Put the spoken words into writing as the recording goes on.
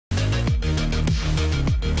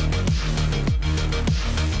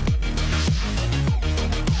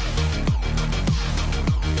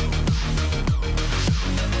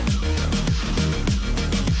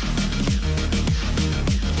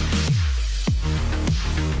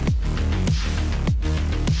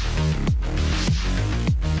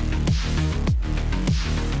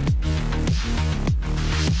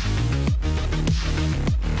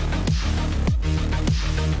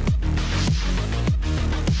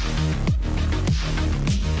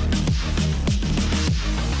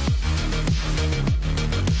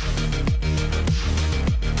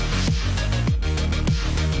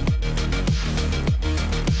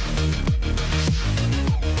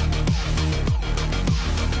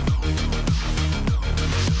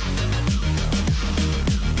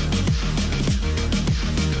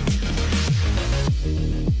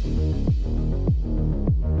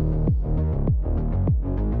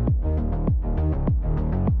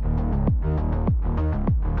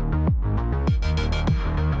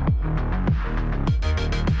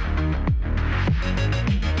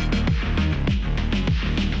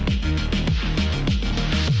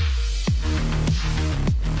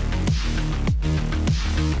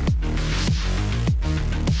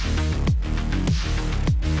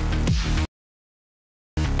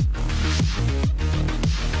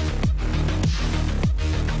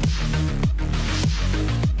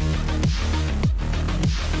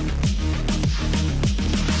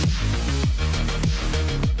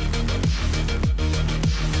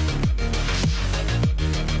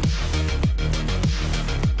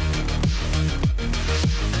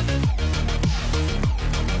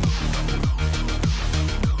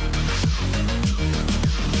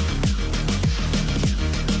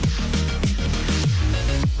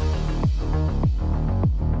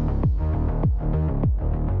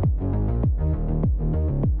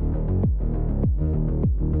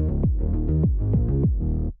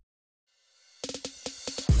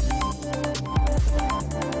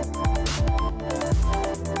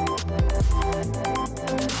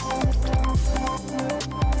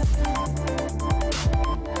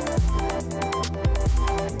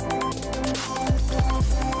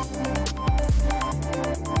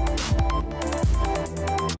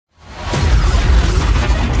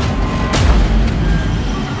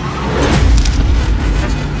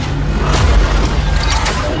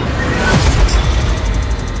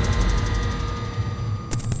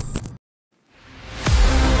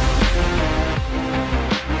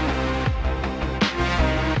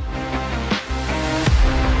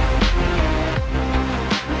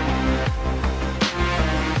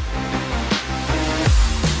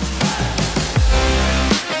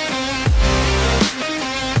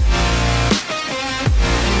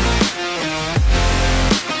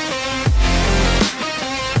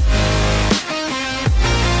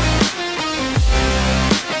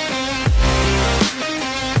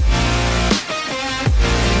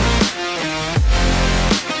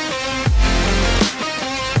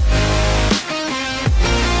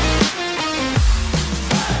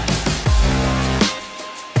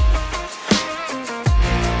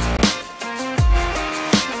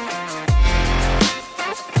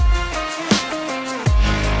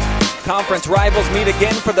Conference rivals meet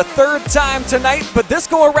again for the third time tonight, but this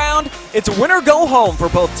go around, it's win or go home for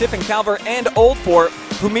both Tiffin Calvert and Old Fort,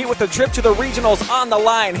 who meet with a trip to the regionals on the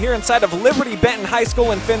line here inside of Liberty-Benton High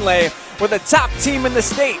School in Finlay, where the top team in the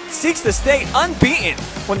state seeks to stay unbeaten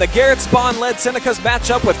when the Garrett Spawn-led Senecas match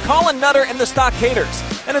up with Colin Nutter and the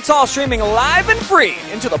Stockaders. And it's all streaming live and free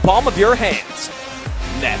into the palm of your hands.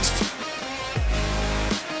 Next.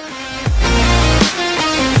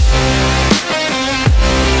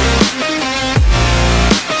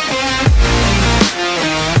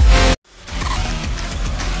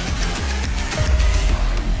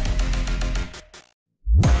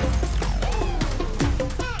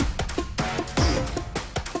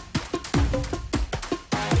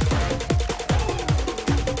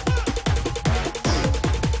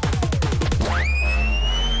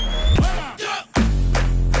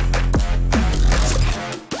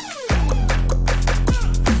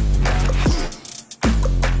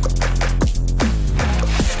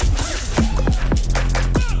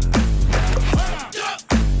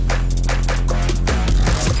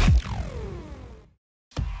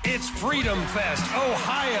 It's Freedom Fest,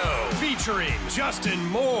 Ohio, featuring Justin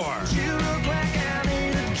Moore, You look like I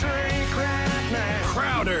need a drink right now.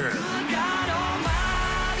 Crowder, God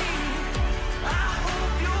Almighty, I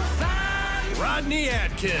hope you'll find Rodney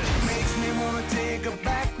Atkins, makes me wanna take a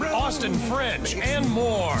back road. Austin French, and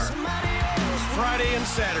more. Friday and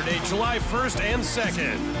Saturday, July 1st and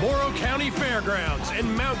 2nd, Morrow County Fairgrounds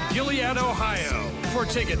in Mount Gilead, Ohio. For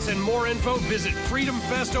tickets and more info, visit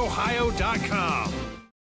freedomfestohio.com.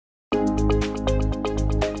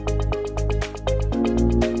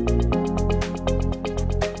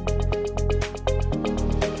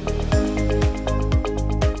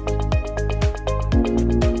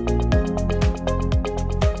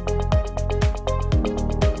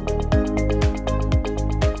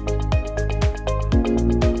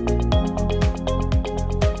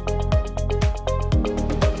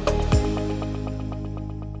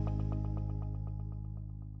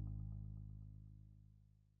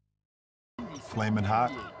 Flamin'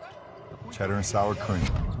 hot, cheddar and sour cream.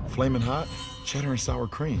 Flamin' hot, cheddar and sour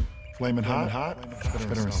cream. Flamin' hot,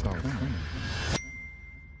 cheddar and sour cream.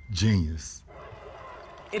 Genius.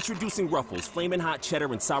 Introducing Ruffles Flamin' Hot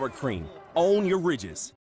Cheddar and Sour Cream. Own your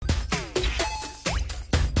ridges.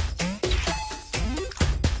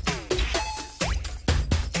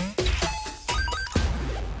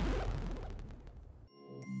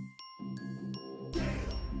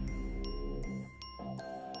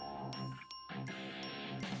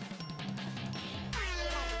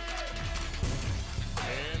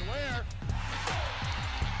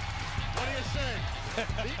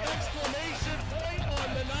 The exclamation point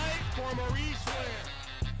on the night for Maurice Ware.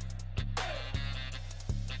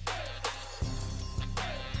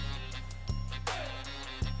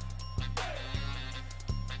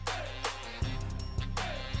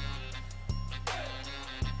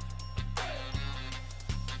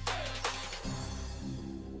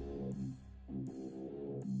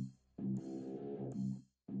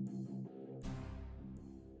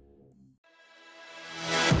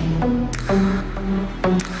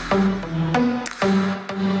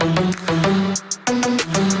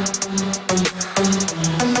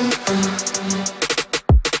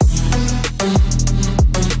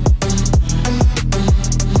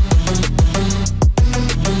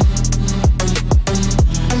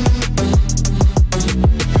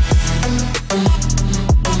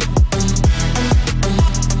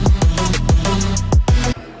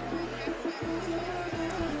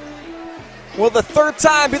 Will the third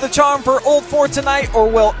time be the charm for Old Fort tonight, or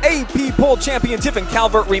will AP poll champion Tiffin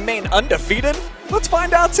Calvert remain undefeated? Let's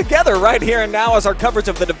find out together right here and now as our coverage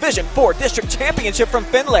of the Division IV District Championship from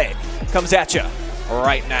Finlay comes at you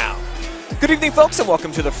right now. Good evening, folks, and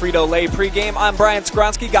welcome to the Frito Lay pregame. I'm Brian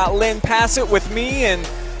Skronsky, got Lynn Passett with me, and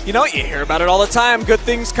you know, you hear about it all the time. Good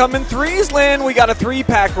things come in threes, Lynn. We got a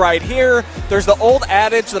three-pack right here. There's the old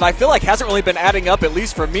adage that I feel like hasn't really been adding up, at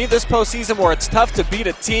least for me this postseason, where it's tough to beat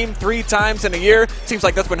a team 3 times in a year. Seems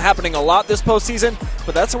like that's been happening a lot this postseason,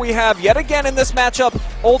 but that's what we have yet again in this matchup.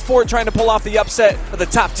 Old Fort trying to pull off the upset of the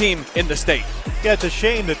top team in the state. Yeah, it's a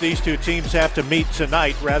shame that these two teams have to meet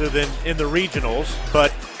tonight rather than in the regionals,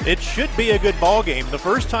 but it should be a good ball game. The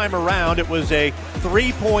first time around, it was a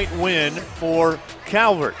 3-point win for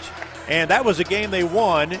Calvert, and that was a game they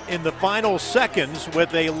won in the final seconds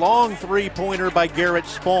with a long three-pointer by Garrett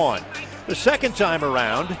Spawn. The second time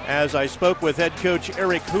around, as I spoke with head coach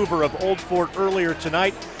Eric Hoover of Old Fort earlier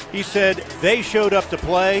tonight, he said they showed up to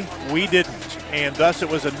play, we didn't, and thus it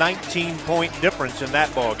was a 19-point difference in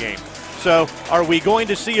that ball game. So are we going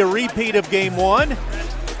to see a repeat of game one?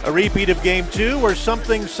 a repeat of Game 2, or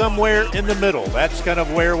something somewhere in the middle? That's kind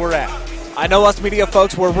of where we're at. I know us media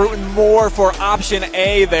folks were rooting more for option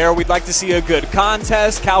A there. We'd like to see a good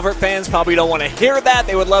contest. Calvert fans probably don't want to hear that.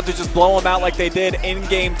 They would love to just blow them out like they did in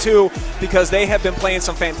Game 2 because they have been playing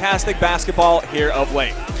some fantastic basketball here of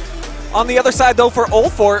late. On the other side, though, for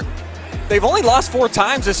Old Fort, they've only lost 4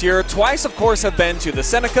 times this year. Twice, of course, have been to the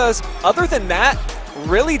Senecas. Other than that,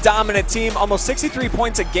 really dominant team. Almost 63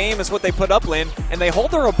 points a game is what they put up, Lynn, and they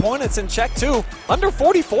hold their opponents in check, too. Under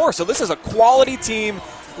 44, so this is a quality team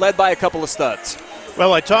led by a couple of studs.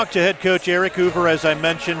 Well, I talked to head coach Eric Hoover, as I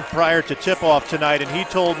mentioned, prior to tip-off tonight, and he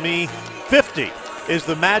told me 50 is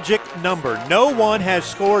the magic number. No one has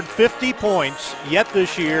scored 50 points yet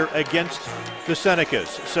this year against the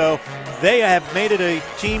Senecas. So they have made it a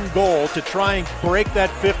team goal to try and break that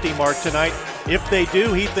 50 mark tonight. If they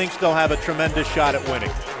do, he thinks they'll have a tremendous shot at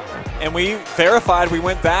winning. And we verified, we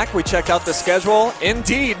went back, we checked out the schedule.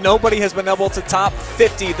 Indeed, nobody has been able to top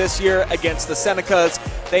 50 this year against the Senecas.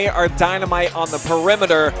 They are dynamite on the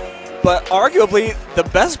perimeter. But arguably, the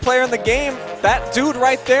best player in the game, that dude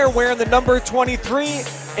right there wearing the number 23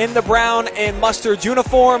 in the brown and mustard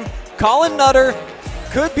uniform, Colin Nutter,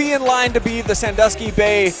 could be in line to be the Sandusky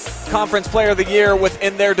Bay Conference Player of the Year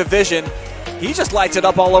within their division. He just lights it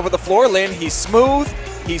up all over the floor, Lynn. He's smooth.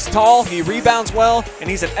 He's tall, he rebounds well, and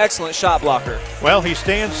he's an excellent shot blocker. Well, he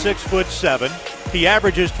stands 6'7". He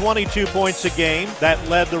averages 22 points a game. That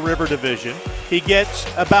led the River Division. He gets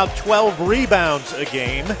about 12 rebounds a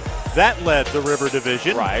game. That led the River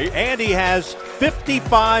Division. Right. And he has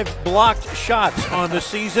 55 blocked shots on the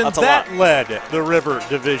season. That led the River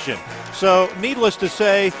Division. So, needless to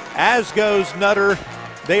say, as goes Nutter,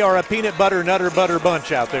 they are a peanut butter nutter butter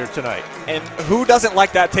bunch out there tonight. And who doesn't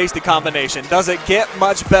like that tasty combination? Does it get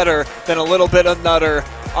much better than a little bit of Nutter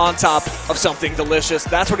on top of something delicious?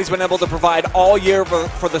 That's what he's been able to provide all year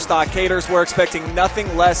for the Stockaders. We're expecting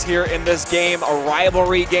nothing less here in this game, a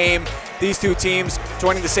rivalry game. These two teams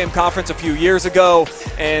joining the same conference a few years ago,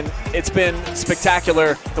 and it's been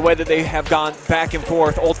spectacular the way that they have gone back and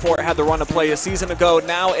forth. Old Fort had the run of play a season ago.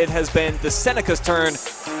 Now it has been the Seneca's turn.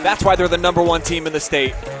 That's why they're the #1 team in the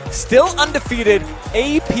state. Still undefeated,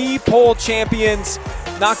 AP poll champions.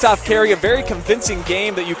 Knocked off Cary, a very convincing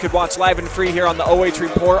game that you could watch live and free here on the OH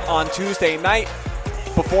Report on Tuesday night.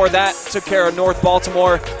 Before that, took care of North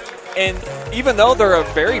Baltimore. And even though they're a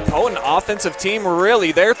very potent offensive team,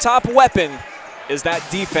 really, their top weapon is that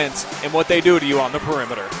defense and what they do to you on the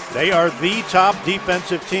perimeter. They are the top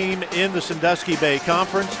defensive team in the Sandusky Bay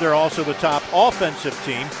Conference. They're also the top offensive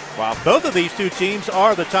team. Wow. Both of these two teams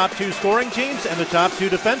are the top 2 scoring teams and the top 2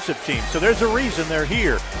 defensive teams. So there's a reason they're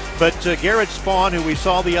here. But Garrett Spawn, who we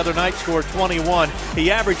saw the other night, scored 21.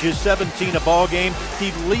 He averages 17 a ball game.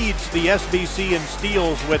 He leads the SBC in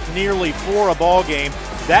steals with nearly 4 a ball game.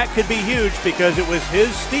 That could be huge because it was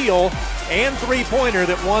his steal and three-pointer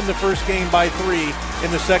that won the first game by 3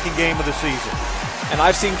 in the second game of the season. And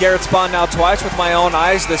I've seen Garrett Spawn now twice with my own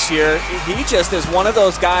eyes this year. He just is one of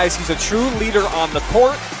those guys. He's a true leader on the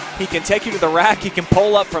court. He can take you to the rack. He can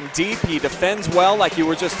pull up from deep. He defends well like you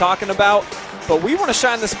were just talking about. But we want to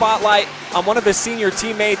shine the spotlight on one of his senior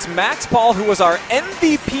teammates, Max Paul, who was our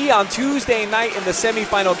MVP on Tuesday night in the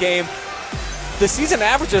semifinal game. The season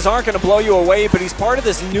averages aren't going to blow you away, but he's part of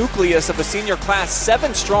this nucleus of a senior class,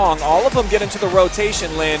 7 strong. All of them get into the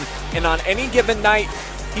rotation, Lynn, and on any given night,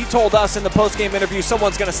 he told us in the post-game interview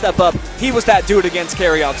someone's going to step up. He was that dude against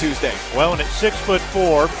Cary on Tuesday. Well, and at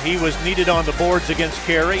 6'4", he was needed on the boards against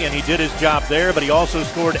Cary, and he did his job there, but he also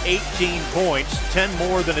scored 18 points, 10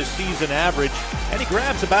 more than his season average, and he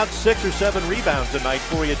grabs about 6 or 7 rebounds a night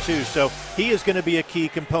for you, too. So he is going to be a key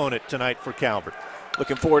component tonight for Calvert.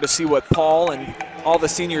 Looking forward to see what Paul and all the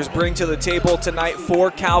seniors bring to the table tonight for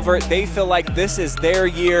Calvert. They feel like this is their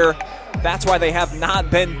year. That's why they have not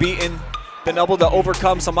been beaten, been able to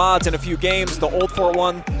overcome some odds in a few games. The Old Fort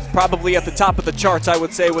one probably at the top of the charts, I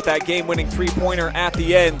would say, with that game-winning three-pointer at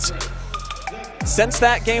the end. Since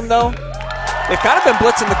that game, though, they've kind of been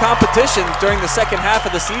blitzing the competition during the second half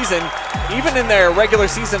of the season, even in their regular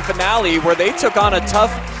season finale where they took on a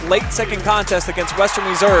tough late second contest against Western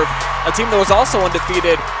Reserve, a team that was also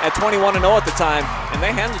undefeated at 21-0 at the time, and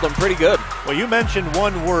they handled them pretty good. Well, you mentioned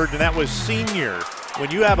one word, and that was senior. When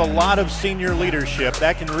you have a lot of senior leadership,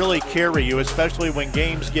 that can really carry you, especially when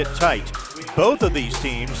games get tight. Both of these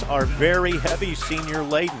teams are very heavy senior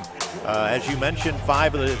laden. As you mentioned,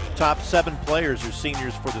 5 of the top 7 players are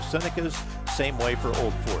seniors for the Senecas, same way for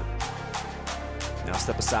Old Fort. Now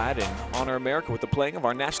step aside and honor America with the playing of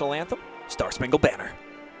our national anthem, Star Spangled Banner.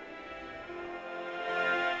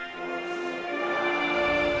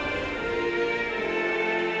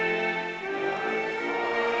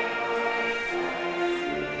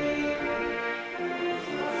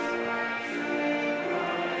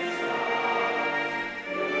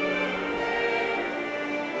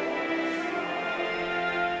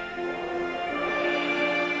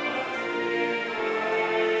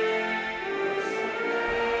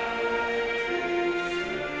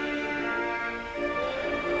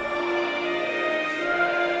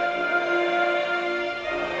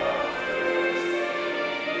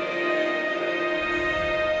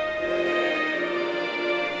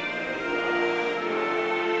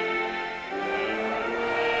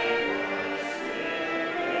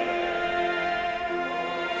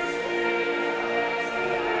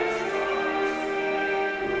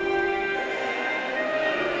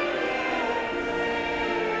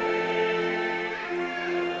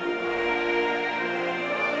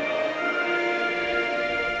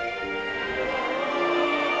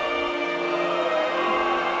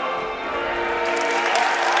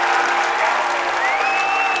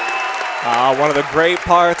 One of the great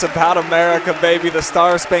parts about America, baby, the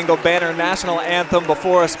Star-Spangled Banner national anthem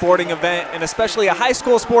before a sporting event, and especially a high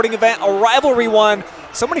school sporting event, a rivalry one.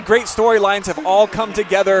 So many great storylines have all come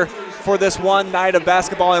together for this one night of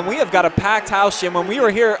basketball, and we have got a packed house, Jim. When we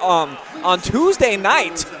were here on Tuesday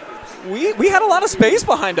night, we had a lot of space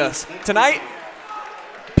behind us. Tonight,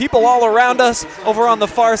 people all around us over on the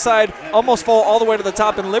far side, almost full all the way to the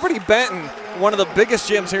top. And Liberty-Benton, one of the biggest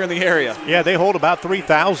gyms here in the area. Yeah, they hold about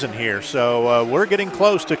 3,000 here, so we're getting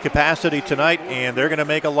close to capacity tonight, and they're going to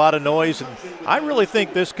make a lot of noise. And I really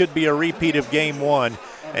think this could be a repeat of Game 1,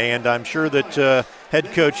 and I'm sure that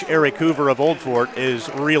head coach Eric Hoover of Old Fort is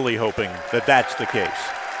really hoping that that's the case.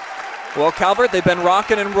 Well, Calvert, they've been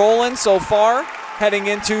rocking and rolling so far heading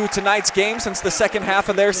into tonight's game since the second half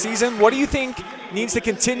of their season. What do you think needs to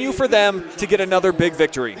continue for them to get another big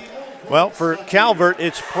victory? Well, for Calvert,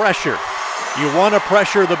 it's pressure. You want to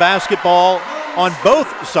pressure the basketball on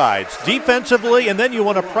both sides, defensively, and then you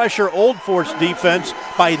want to pressure Old Fort's defense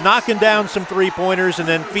by knocking down some three-pointers and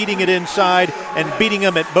then feeding it inside and beating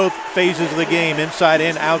them at both phases of the game, inside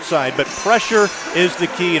and outside. But pressure is the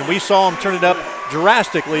key, and we saw them turn it up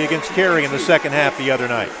drastically against Cary in the second half the other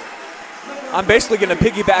night. I'm basically going to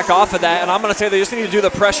piggyback off of that, and I'm going to say they just need to do the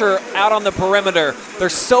pressure out on the perimeter. They're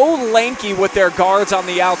so lanky with their guards on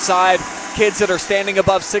the outside, kids that are standing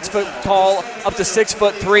above 6 foot tall, up to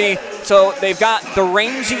 6'3". So they've got the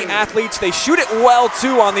rangy athletes. They shoot it well,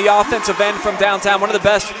 too, on the offensive end from downtown. One of the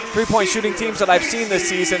best three-point shooting teams that I've seen this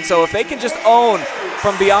season. So if they can just own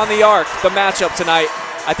from beyond the arc the matchup tonight,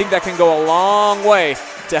 I think that can go a long way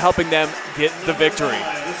to helping them get the victory.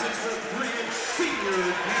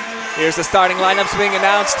 Here's the starting lineups being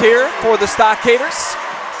announced here for the Stockaders.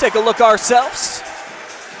 Take a look ourselves.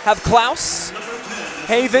 Have Klaus,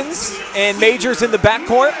 Havens, and Majors in the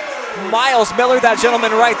backcourt. Miles Miller, that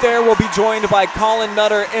gentleman right there, will be joined by Colin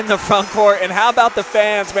Nutter in the front court. And how about the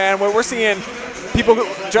fans, man? Where we're seeing people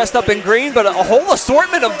dressed up in green, but a whole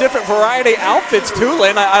assortment of different variety outfits too,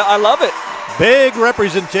 Lynn. I love it. Big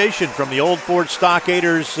representation from the Old Fort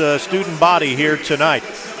Stockaders student body here tonight.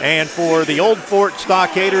 And for the Old Fort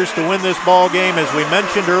Stockaders to win this ball game, as we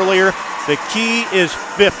mentioned earlier, the key is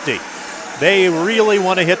 50. They really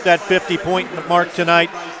want to hit that 50-point mark tonight,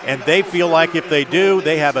 and they feel like if they do,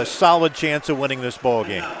 they have a solid chance of winning this ball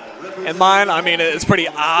game. And mine, I mean, it's pretty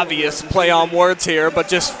obvious play on words here, but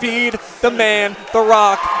just feed the man, the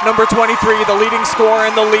rock, number 23, the leading scorer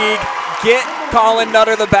in the league. Get Colin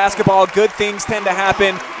Nutter the basketball. Good things tend to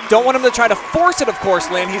happen. Don't want him to try to force it, of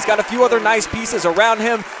course, Lynn. He's got a few other nice pieces around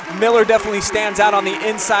him. Miller definitely stands out on the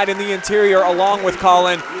inside and the interior along with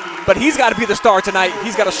Colin. But he's got to be the star tonight.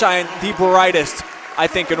 He's got to shine the brightest, I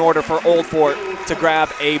think, in order for Old Fort to grab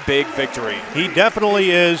a big victory. He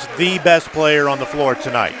definitely is the best player on the floor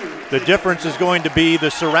tonight. The difference is going to be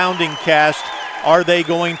the surrounding cast. Are they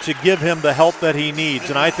going to give him the help that he needs?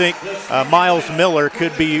 And I think Miles Miller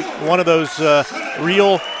could be one of those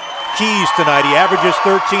real keys tonight. He averages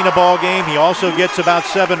 13 a ball game. He also gets about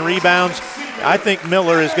 7 rebounds. I think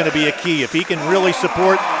Miller is going to be a key. If he can really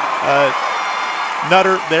support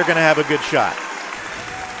Nutter, they're going to have a good shot.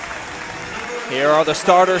 Here are the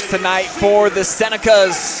starters tonight for the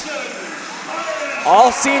Senecas.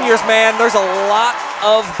 All seniors, man. There's a lot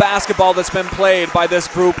of basketball that's been played by this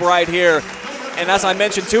group right here. And as I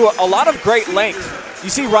mentioned, too, a lot of great length. You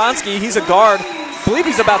see Ronski, he's a guard. I believe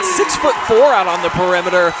he's about 6'4" out on the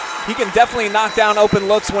perimeter. He can definitely knock down open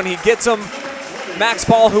looks when he gets them. Max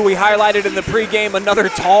Paul, who we highlighted in the pregame, another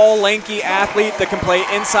tall, lanky athlete that can play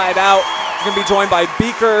inside out. He's going to be joined by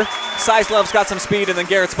Beaker. Sizelove's got some speed, and then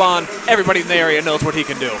Garrett Spahn. Everybody in the area knows what he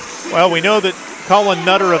can do. Well, we know that Colin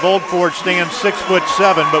Nutter of Old Fort stands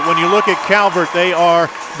 6'7", but when you look at Calvert, they are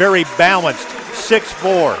very balanced.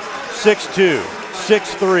 6'4", 6'2",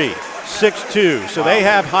 6'3", 6'2", so they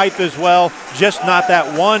have height as well, just not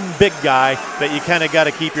that one big guy that you kind of got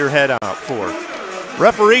to keep your head out for.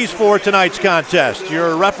 Referees for tonight's contest.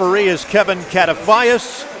 Your referee is Kevin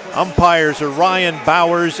Catafias. Umpires are Ryan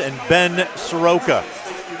Bowers and Ben Soroka.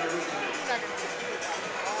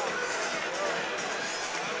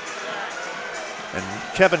 And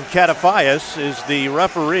Kevin Catafias is the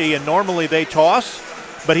referee, and normally they toss,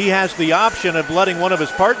 but he has the option of letting one of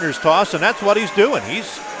his partners toss, and that's what he's doing.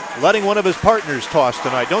 He's letting one of his partners toss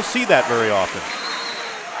tonight. Don't see that very often.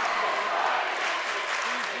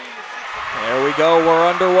 There we go, we're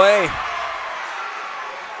underway.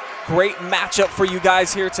 Great matchup for you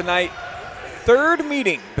guys here tonight. Third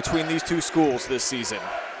meeting between these two schools this season.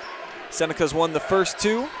 Seneca's won the first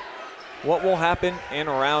two. What will happen in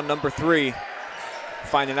round number 3?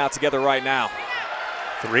 Finding out together right now.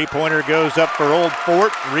 Three-pointer goes up for Old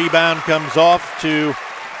Fort. Rebound comes off to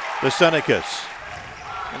the Senecas.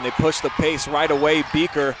 And they push the pace right away.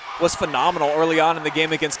 Beaker was phenomenal early on in the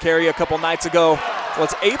game against Cary a couple nights ago.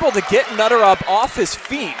 Was able to get Nutter up off his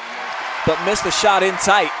feet, but missed the shot in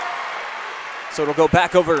tight. So it'll go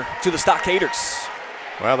back over to the Stockaders.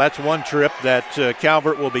 Well, that's one trip that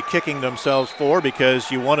Calvert will be kicking themselves for, because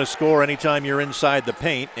you want to score anytime you're inside the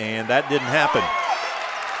paint, and that didn't happen.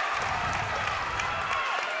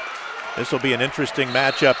 This will be an interesting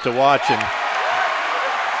matchup to watch, and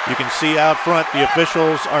you can see out front the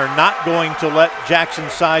officials are not going to let Jackson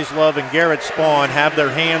Sizlove and Garrett Spawn have their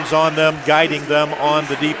hands on them, guiding them on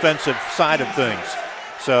the defensive side of things.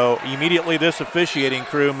 So immediately this officiating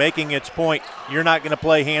crew making its point, you're not going to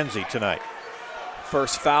play handsy tonight.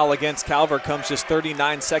 First foul against Calvert comes just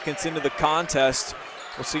 39 seconds into the contest.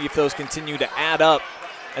 We'll see if those continue to add up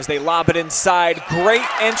as they lob it inside. Great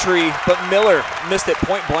entry, but Miller missed it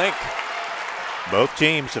point blank. Both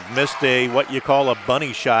teams have missed what you call a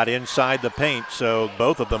bunny shot inside the paint, so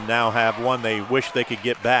both of them now have one they wish they could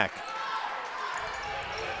get back.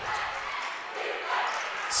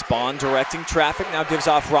 Spawn directing traffic, now gives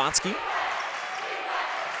off Wronski.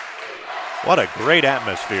 What a great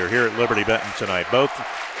atmosphere here at Liberty-Benton tonight. Both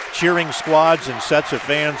cheering squads and sets of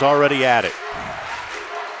fans already at it.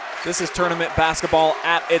 This is tournament basketball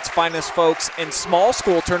at its finest, folks, and small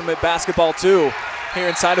school tournament basketball too. Here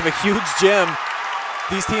inside of a huge gym.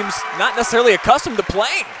 These teams not necessarily accustomed to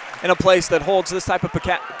playing in a place that holds this type of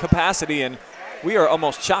capacity, and we are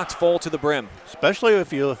almost chocked full to the brim. Especially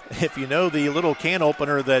if you know the little can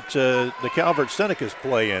opener that the Calvert Senecas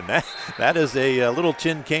play in. That is a little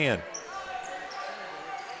tin can.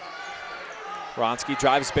 Wronski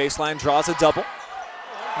drives baseline, draws a double.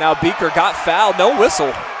 Now Beaker got fouled, no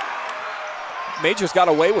whistle. Majors got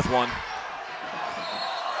away with one.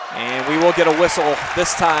 And we will get a whistle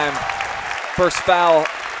this time. First foul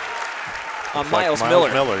on Miles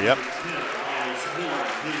Miller. Miller, yep.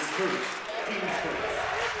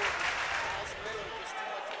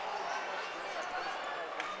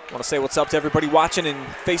 Want to say what's up to everybody watching in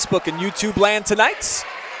Facebook and YouTube land tonight.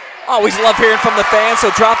 Always love hearing from the fans,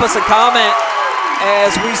 so drop us a comment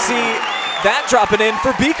as we see that dropping in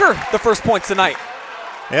for Beaker, the first points tonight.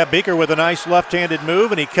 Yeah, Beaker with a nice left-handed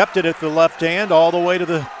move, and he kept it at the left hand all the way to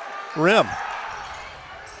the rim.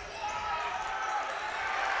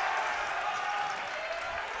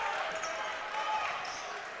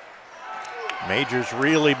 Majors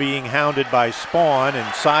really being hounded by Spawn and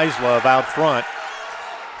Sizlove out front.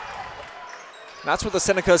 That's what the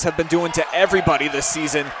Senecas have been doing to everybody this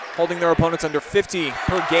season, holding their opponents under 50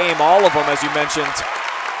 per game, all of them, as you mentioned.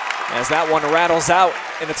 As that one rattles out,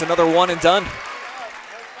 and it's another one and done.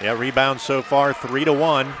 Yeah, rebounds so far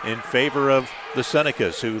 3-1 in favor of the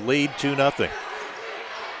Senecas, who lead 2-0.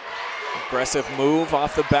 Aggressive move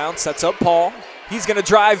off the bounce, sets up Paul. He's going to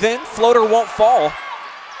drive in, floater won't fall.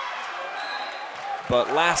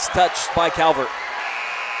 But last touch by Calvert.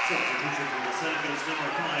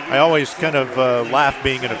 I always kind of laugh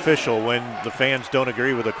being an official when the fans don't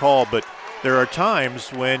agree with a call, but there are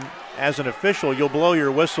times when, as an official, you'll blow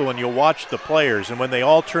your whistle and you'll watch the players, and when they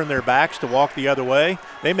all turn their backs to walk the other way,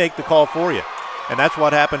 they make the call for you. And that's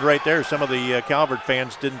what happened right there. Some of the Calvert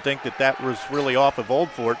fans didn't think that that was really off of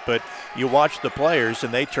Old Fort, but you watched the players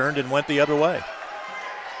and they turned and went the other way.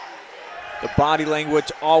 The body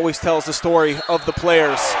language always tells the story of the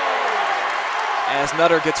players. As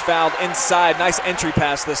Nutter gets fouled inside, nice entry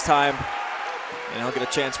pass this time. And he'll get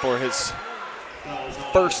a chance for his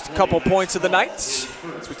first couple points of the night.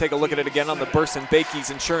 As we take a look at it again on the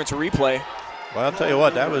Burson-Bakies insurance replay. Well, I'll tell you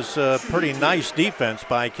what, that was pretty nice defense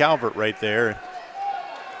by Calvert right there.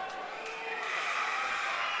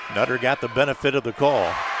 Nutter got the benefit of the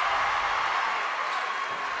call.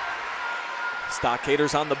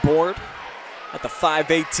 Stockaders on the board at the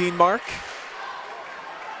 5:18 mark.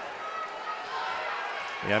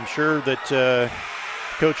 Yeah, I'm sure that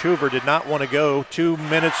Coach Hoover did not want to go 2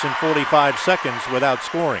 minutes and 45 seconds without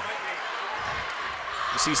scoring.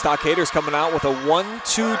 You see Stockaders coming out with a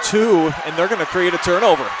 1-2-2, and they're going to create a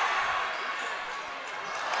turnover.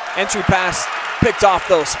 Entry pass picked off,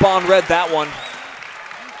 though. Spawn read that one.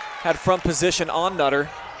 Had front position on Nutter.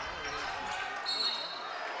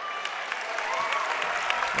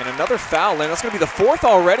 And another foul, and that's going to be the fourth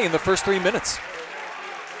already in the first 3 minutes.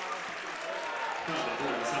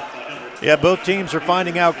 Yeah, both teams are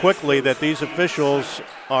finding out quickly that these officials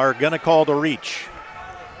are going to call the reach.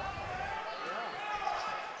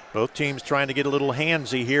 Both teams trying to get a little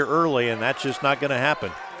handsy here early, and that's just not going to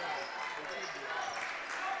happen.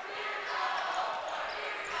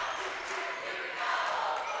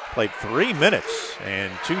 Played 3 minutes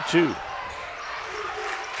and 2-2.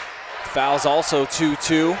 Fouls also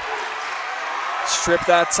 2-2. Stripped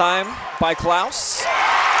that time by Klaus,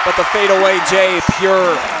 but the fadeaway J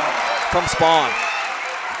pure from Spawn.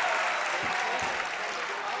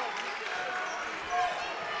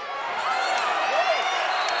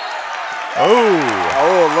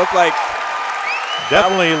 Oh, looked like...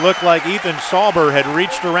 Definitely looked like Ethan Sauber had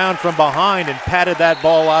reached around from behind and patted that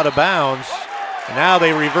ball out of bounds. Now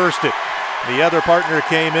they reversed it. The other partner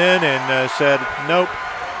came in and said, nope,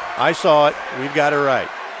 I saw it. We've got it right.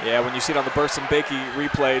 Yeah, when you see it on the Burson-Bakies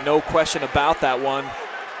replay, no question about that one.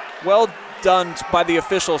 Well done by the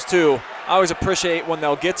officials, too. I always appreciate when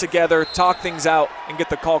they'll get together, talk things out, and get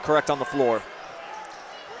the call correct on the floor.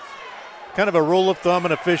 Kind of a rule of thumb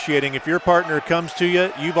in officiating. If your partner comes to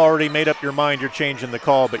you, you've already made up your mind you're changing the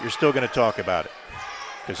call, but you're still going to talk about it.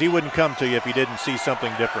 Because he wouldn't come to you if he didn't see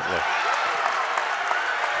something differently.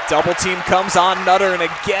 Double team comes on Nutter, and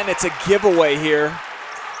again, it's a giveaway here.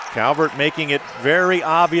 Calvert making it very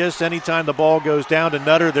obvious anytime the ball goes down to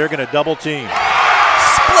Nutter, they're going to double team.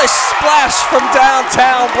 Splish splash from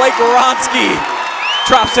downtown. Blake Wronski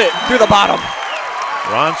drops it through the bottom.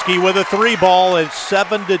 Wronski with a 3 ball and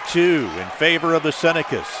 7-2 in favor of the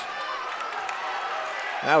Senecas.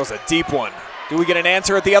 That was a deep one. Do we get an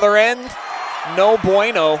answer at the other end? No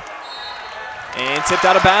bueno. And tipped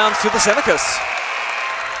out of bounds to the Senecas.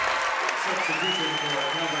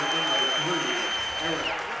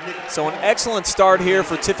 So an excellent start here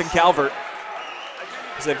for Tiffin Calvert,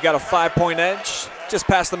 as they've got a 5-point edge just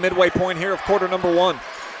past the midway point here of quarter number 1.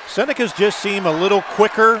 Senecas just seem a little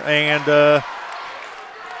quicker and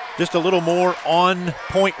just a little more on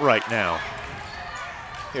point right now.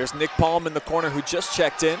 Here's Nick Palm in the corner, who just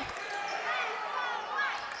checked in.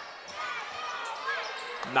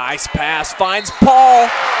 Nice pass, finds Paul,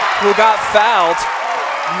 who got fouled.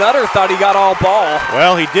 Nutter thought he got all ball.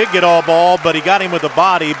 Well, he did get all ball, but he got him with the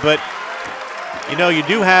body. But, you know, you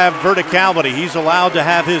do have verticality. He's allowed to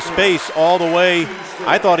have his space all the way.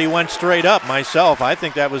 I thought he went straight up myself. I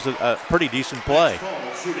think that was a pretty decent play.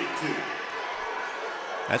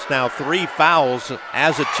 That's now 3 fouls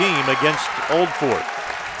as a team against Old Fort.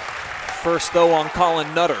 First, though, on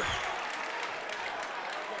Colin Nutter.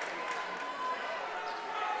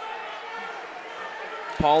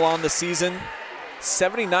 Paul on the season,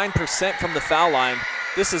 79% from the foul line.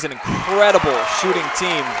 This is an incredible shooting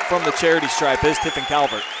team from the charity stripe, is Tiffin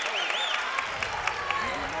Calvert.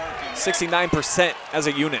 69% as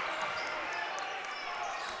a unit.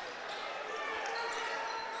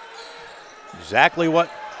 Exactly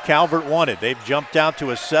what Calvert wanted. They've jumped out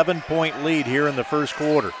to a 7-point lead here in the first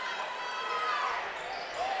quarter.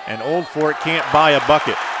 And Old Fort can't buy a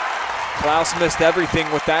bucket. Klaus missed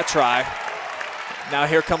everything with that try. Now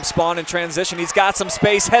here comes Spawn in transition. He's got some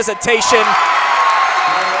space, hesitation.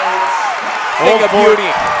 Thing of beauty.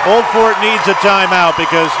 Old Fort needs a timeout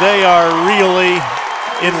because they are really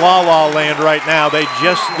in la-la land right now. They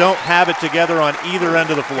just don't have it together on either end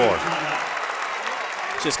of the floor.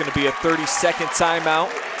 It's just going to be a 30-second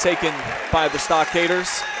timeout taken by the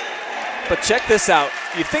Stockaders. But check this out.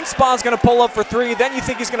 You think Spawn's going to pull up for 3, then you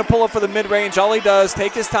think he's going to pull up for the mid-range. All he does,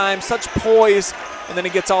 take his time, such poise, and then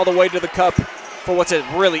he gets all the way to the cup for what's a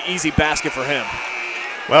really easy basket for him.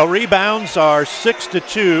 Well, rebounds are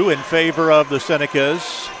 6-2 in favor of the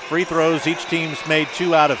Senecas. Free throws, each team's made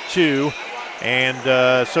 2 out of 2.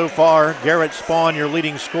 And so far, Garrett Spawn, your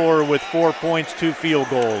leading scorer with 4 points, 2 field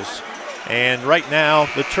goals. And right now,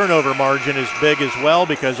 the turnover margin is big as well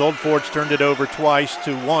because Old Fort's turned it over twice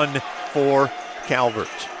to 1 for Calvert.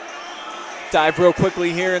 Dive real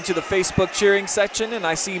quickly here into the Facebook cheering section, and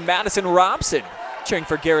I see Madison Robson cheering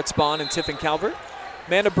for Garrett Spawn and Tiffin Calvert.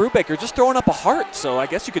 Amanda Brubaker just throwing up a heart, so I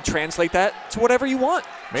guess you could translate that to whatever you want.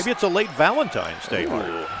 Maybe it's a late Valentine's Day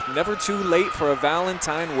heart. Never too late for a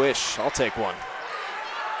Valentine wish. I'll take one.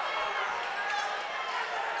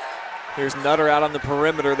 Here's Nutter out on the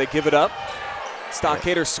perimeter. They give it up.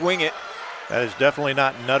 Stockaders swing it. That is definitely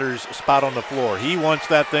not Nutter's spot on the floor. He wants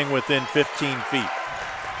that thing within 15 feet.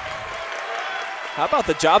 How about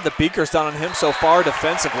the job that Beaker's done on him so far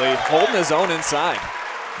defensively, holding his own inside?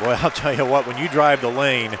 Well, I'll tell you what, when you drive the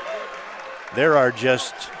lane, there are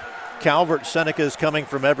just Calvert Senecas coming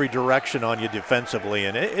from every direction on you defensively,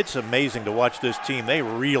 and it's amazing to watch this team. They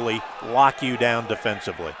really lock you down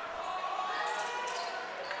defensively.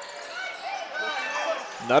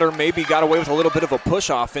 Nutter maybe got away with a little bit of a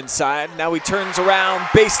push-off inside. Now he turns around,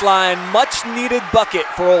 baseline, much-needed bucket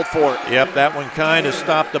for Old Fort. Yep, that one kind of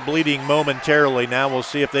stopped the bleeding momentarily. Now we'll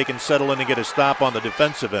see if they can settle in and get a stop on the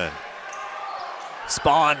defensive end.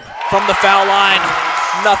 Spawn from the foul line,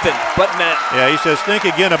 nothing but net. Yeah, he says, think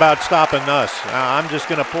again about stopping us. I'm just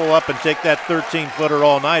going to pull up and take that 13-footer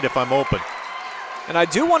all night if I'm open. And I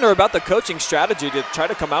do wonder about the coaching strategy to try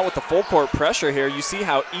to come out with the full court pressure here. You see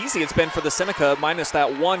how easy it's been for the Seneca minus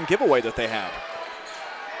that one giveaway that they had.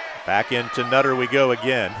 Back into Nutter we go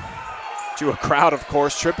again. Drew a crowd, of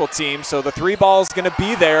course, triple team, so the three ball's going to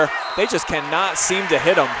be there. They just cannot seem to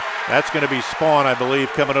hit them. That's going to be Spawn, I believe,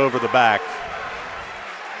 coming over the back.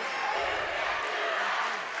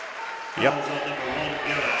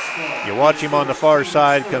 Yep. You watch him on the far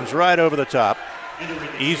side, comes right over the top.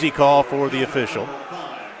 Easy call for the official.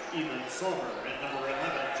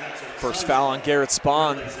 First foul on Garrett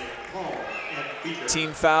Spawn.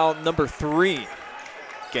 Team foul number 3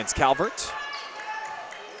 against Calvert.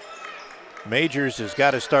 Majors has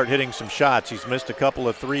got to start hitting some shots. He's missed a couple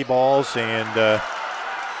of three balls, and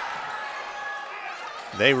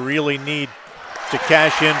they really need to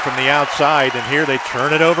cash in from the outside, and here they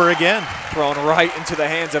turn it over again. Thrown right into the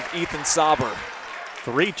hands of Ethan Sauber.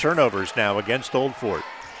 3 turnovers now against Old Fort.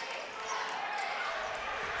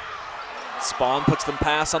 Spawn puts them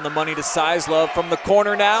pass on the money to Sizlove from the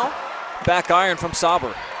corner now. Back iron from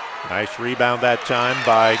Sauber. Nice rebound that time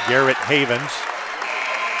by Garrett Havens.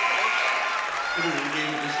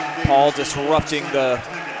 Paul disrupting the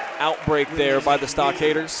outbreak there by the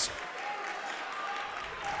Stockaders.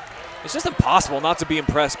 It's just impossible not to be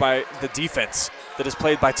impressed by the defense that is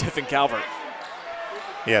played by Tiffin Calvert.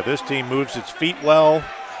 Yeah, this team moves its feet well.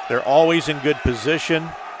 They're always in good position.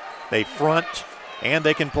 They front, and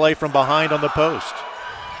they can play from behind on the post.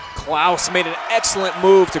 Klaus made an excellent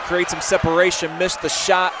move to create some separation, missed the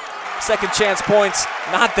shot. Second chance points,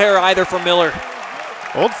 not there either for Miller.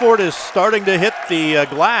 Old Fort is starting to hit the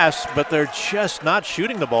glass, but they're just not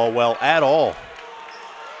shooting the ball well at all.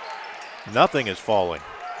 Nothing is falling.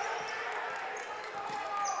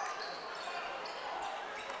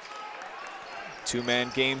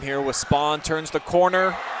 Two-man game here with Spawn, turns the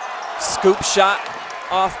corner. Scoop shot,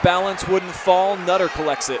 off balance, wouldn't fall. Nutter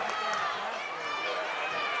collects it.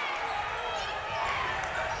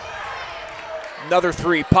 Another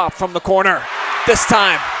 3 pop from the corner. This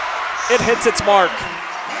time, it hits its mark.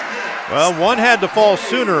 Well, one had to fall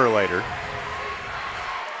sooner or later.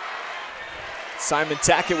 Simon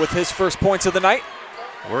Tackett with his first points of the night.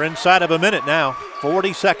 We're inside of a minute now,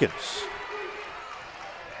 40 seconds.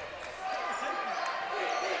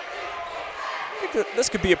 This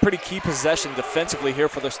could be a pretty key possession defensively here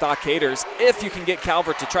for the Stockaders if you can get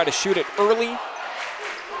Calvert to try to shoot it early,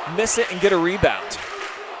 miss it, and get a rebound.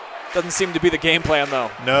 Doesn't seem to be the game plan,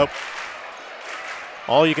 though. Nope.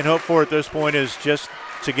 All you can hope for at this point is just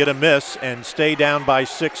to get a miss and stay down by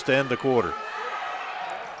 6 to end the quarter.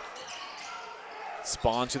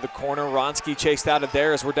 Spawn to the corner. Ronsky chased out of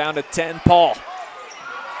there as we're down to 10. Paul.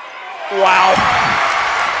 Wow.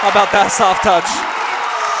 How about that soft touch?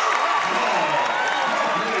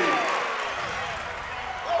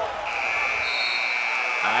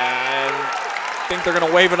 I think they're going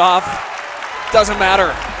to wave it off. Doesn't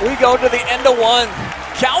matter. We go to the end of 1.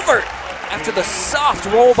 Calvert, after the soft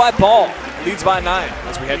roll by Paul, leads by 9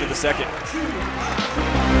 as we head to the second.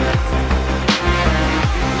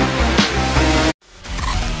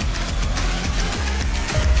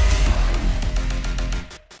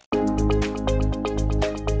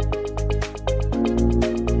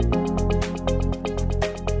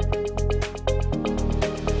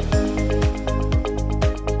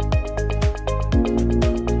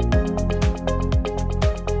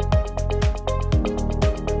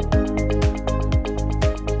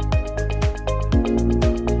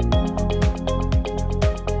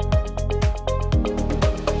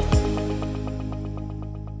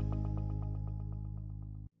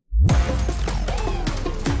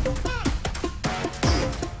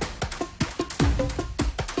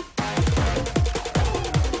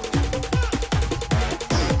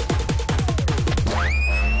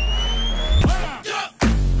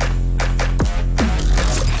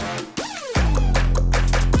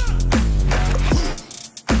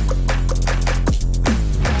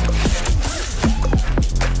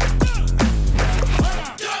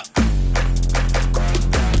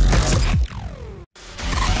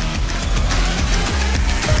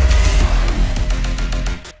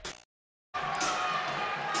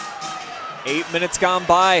 Minutes gone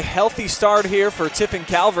by. Healthy start here for Tiffin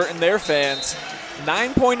Calvert and their fans.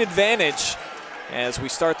 9-point advantage as we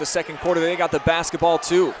start the second quarter. They got the basketball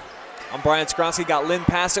too. I'm Brian Skronsky, got Lynn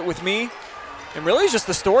Passett with me. And really just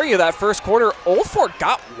the story of that first quarter, Old Fort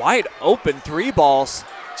got wide open 3 balls.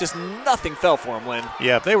 Just nothing fell for them, Lynn.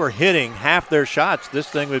 Yeah, if they were hitting half their shots, this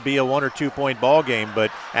thing would be a 1 or 2 point ball game. But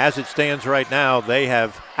as it stands right now, they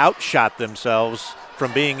have outshot themselves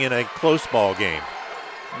from being in a close ball game.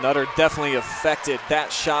 Nutter definitely affected that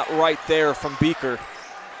shot right there from Beaker.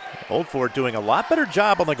 Old Fort doing a lot better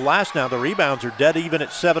job on the glass now. The rebounds are dead even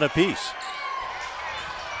at 7 apiece.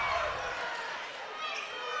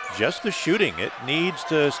 Just the shooting. It needs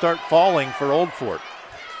to start falling for Old Fort.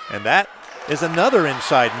 And that is another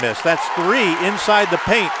inside miss. That's 3 inside the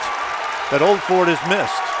paint that Old Fort has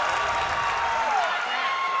missed.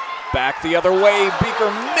 Back the other way.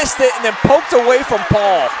 Beaker missed it and then poked away from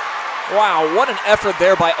Paul. Wow, what an effort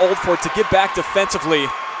there by Old Fort to get back defensively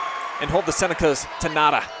and hold the Senecas to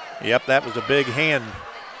nada. Yep, that was a big hand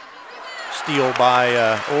steal by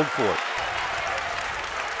Old Fort.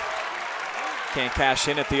 Can't cash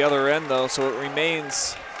in at the other end, though, so it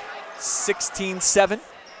remains 16-7.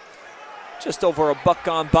 Just over a buck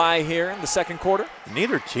gone by here in the second quarter.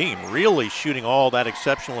 Neither team really shooting all that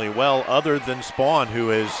exceptionally well other than Spawn, who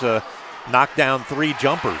has knocked down 3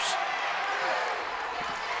 jumpers.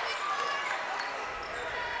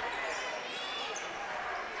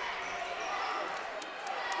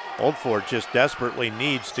 Old Fort just desperately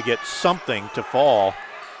needs to get something to fall.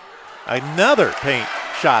 Another paint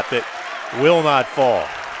shot that will not fall.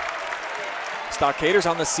 Stockaders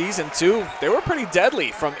on the season, too. They were pretty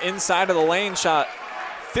deadly from inside of the lane. Shot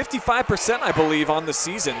 55%, I believe, on the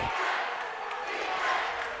season.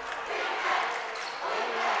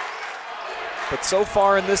 But so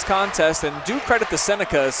far in this contest, and do credit the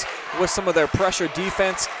Senecas with some of their pressure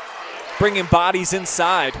defense, bringing bodies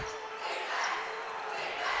inside.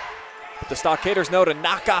 But the Stockaders know to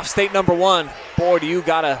knock off state number 1. Boy, do you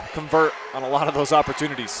got to convert on a lot of those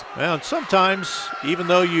opportunities. Well, and sometimes, even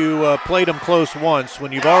though you played them close once,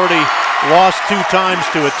 when you've already lost 2 times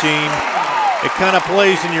to a team, it kind of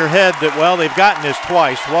plays in your head that, well, they've gotten this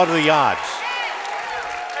twice. What are the odds?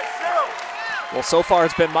 Well, so far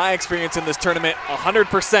it's been my experience in this tournament,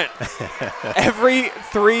 100%. Every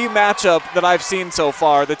 3 matchup that I've seen so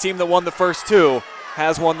far, the team that won the first 2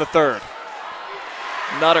 has won the third.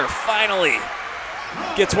 Nutter finally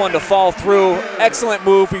gets one to fall through. Excellent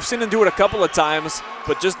move. We've seen him do it a couple of times,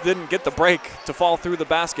 but just didn't get the break to fall through the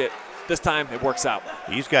basket. This time it works out.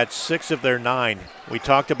 He's got 6 of their 9. We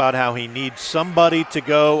talked about how he needs somebody to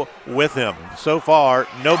go with him. So far,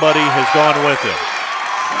 nobody has gone with him.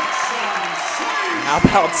 How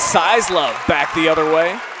about Sizlove back the other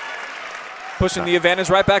way? Pushing the advantage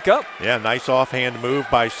right back up. Yeah, nice offhand move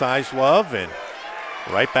by Sizlove, and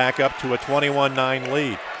right back up to a 21-9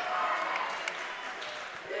 lead.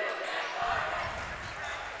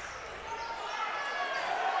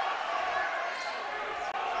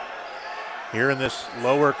 Here in this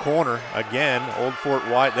lower corner, again, Old Fort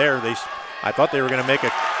wide there. I thought they were going to make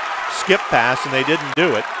a skip pass, and they didn't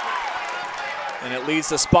do it. And it leads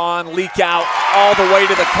to Spawn, leak out all the way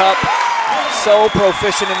to the cup. So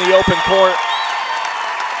proficient in the open court.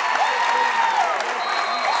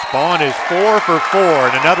 Spawn is 4 for 4,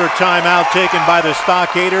 and another timeout taken by the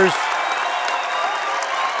Stockaders.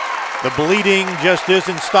 The bleeding just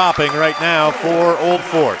isn't stopping right now for Old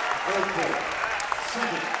Fort.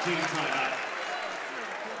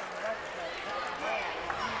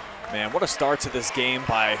 Man, what a start to this game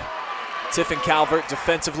by Tiffin Calvert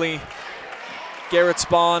defensively. Garrett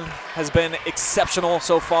Spawn has been exceptional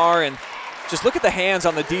so far, and just look at the hands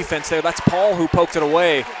on the defense there. That's Paul who poked it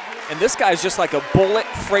away. And this guy's just like a bullet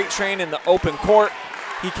freight train in the open court.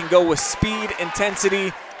 He can go with speed,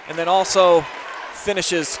 intensity, and then also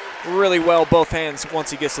finishes really well both hands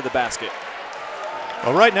once he gets to the basket.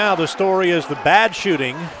 Well, right now the story is the bad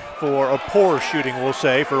shooting, for a poor shooting, we'll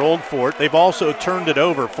say, for Old Fort. They've also turned it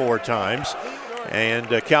over 4 times, and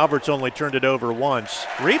Calvert's only turned it over once.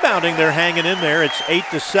 Rebounding, they're hanging in there. It's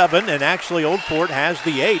 8-7, and actually Old Fort has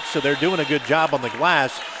the 8, so they're doing a good job on the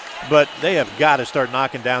glass. But they have got to start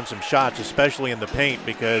knocking down some shots, especially in the paint,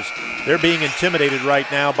 because they're being intimidated right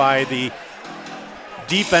now by the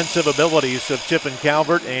defensive abilities of Tiffin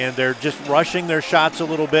Calvert, and they're just rushing their shots a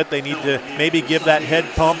little bit. They need to maybe give that head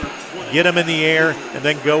pump, get them in the air, and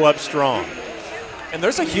then go up strong. And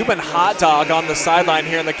there's a human hot dog on the sideline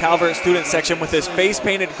here in the Calvert student section with his face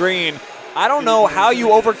painted green. I don't know how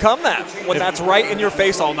you overcome that when that's right in your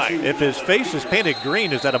face all night. If his face is painted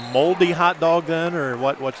green, is that a moldy hot dog then, or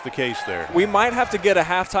what's the case there? We might have to get a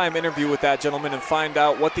halftime interview with that gentleman and find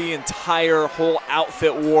out what the entire whole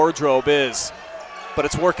outfit wardrobe is. But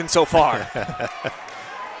it's working so far.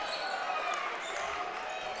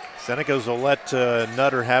 Senecas will let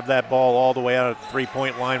Nutter have that ball all the way out of the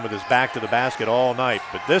three-point line with his back to the basket all night.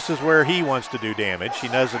 But this is where he wants to do damage. He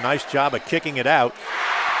does a nice job of kicking it out.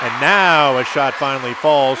 And now a shot finally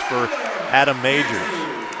falls for Adam Majors.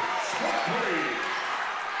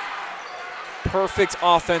 Perfect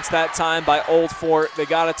offense that time by Old Fort. They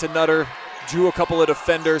got it to Nutter, drew a couple of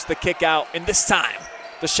defenders, the kick out, and this time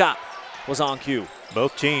the shot was on cue.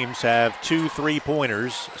 Both teams have 2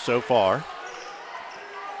 3-pointers so far.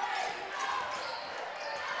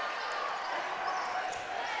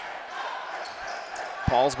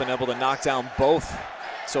 Paul's been able to knock down both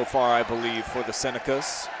so far, I believe, for the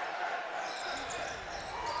Senecas.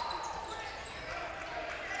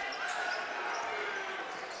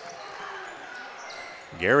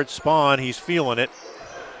 Garrett Spahn, he's feeling it.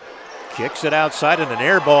 Kicks it outside and an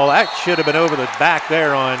air ball. That should have been over the back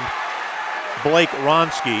there on Blake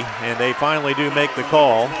Ronsky, and they finally do make the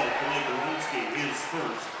call.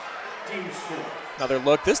 Another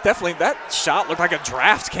look. This definitely, that shot looked like a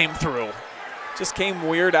draft came through. Just came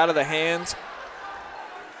weird out of the hands.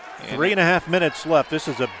 3.5 minutes left. This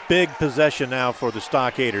is a big possession now for the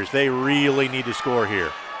Stockaders. They really need to score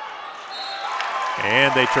here.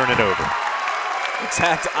 And they turn it over.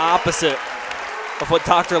 Exact opposite of what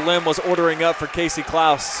Dr. Lim was ordering up for Casey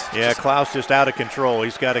Klaus. Yeah, Klaus just out of control.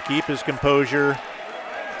 He's got to keep his composure.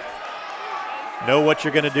 Know what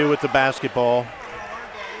you're going to do with the basketball.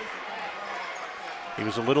 He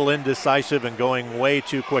was a little indecisive and going way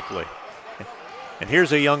too quickly. And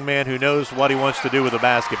here's a young man who knows what he wants to do with the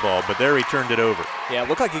basketball, but there he turned it over. Yeah, it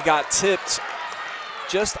looked like he got tipped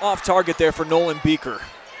just off target there for Nolan Beaker.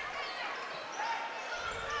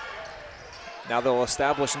 Now they'll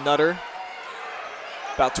establish Nutter.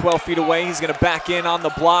 About 12 feet away, he's gonna back in on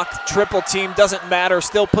the block. Triple team, doesn't matter,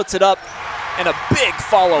 still puts it up. And a big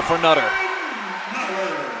follow for Nutter.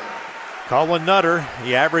 Colin Nutter,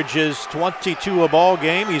 he averages 22 a ball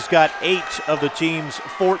game. He's got 8 of the team's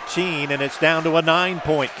 14, and it's down to a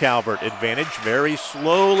 9-point Calvert advantage. Very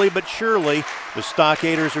slowly but surely, the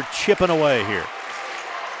Stockaders are chipping away here.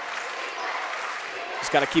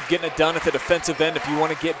 Just got to keep getting it done at the defensive end if you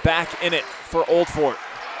want to get back in it for Old Fort.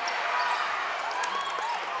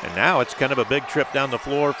 And now it's kind of a big trip down the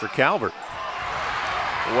floor for Calvert.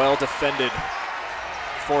 Well defended.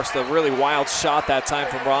 Forced a really wild shot that time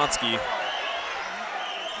from Ronsky.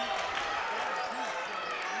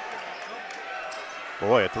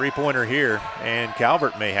 Boy, a three-pointer here, and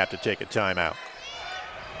Calvert may have to take a timeout.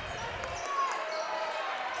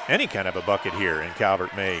 Any kind of a bucket here, and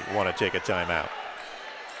Calvert may want to take a timeout.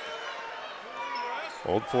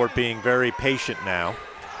 Old Fort being very patient now.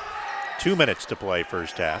 2 minutes to play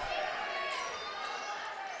first half.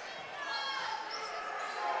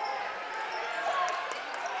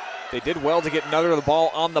 They did well to get Nutter the ball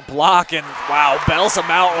on the block, and wow, bails him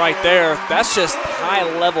out right there. That's just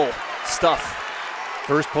high-level stuff.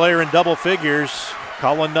 First player in double figures,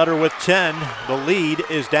 Colin Nutter with 10. The lead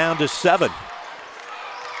is down to 7.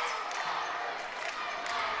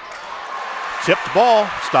 Tipped ball,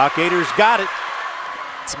 Stockaders got it.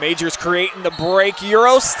 It's Majors creating the break,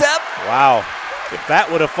 Euro step. Wow, if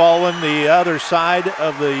that would have fallen, the other side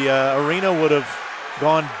of the arena would have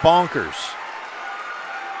gone bonkers.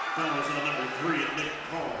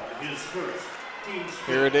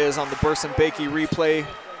 Here it is on the Burson-Bakies replay.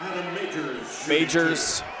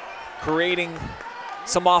 Majors creating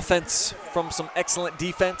some offense from some excellent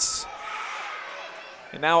defense.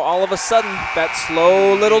 And now all of a sudden, that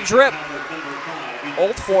slow little drip.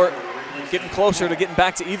 Old Fort getting closer to getting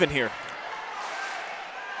back to even here.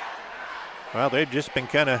 Well, they've just been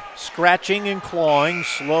kind of scratching and clawing,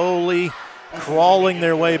 slowly crawling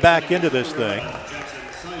their way back into this thing.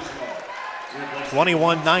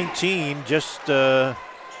 21-19 just, or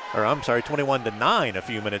I'm sorry, 21-9 a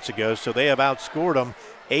few minutes ago, so they have outscored them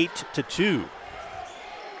 8-2.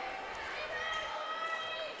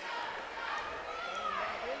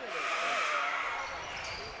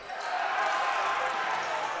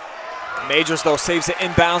 Majors, though, saves it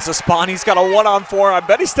inbounds to Spahn. He's got a 1-on-4. I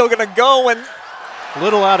bet he's still going to go. And a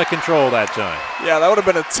little out of control that time. Yeah, that would have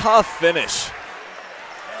been a tough finish.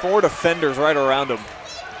 4 defenders right around him.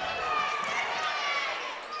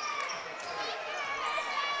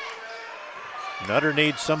 Nutter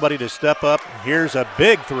needs somebody to step up. Here's a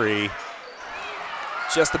big three.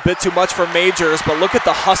 Just a bit too much for Majors, but look at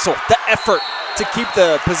the hustle, the effort to keep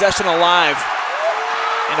the possession alive.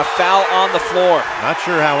 And a foul on the floor. Not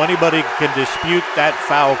sure how anybody can dispute that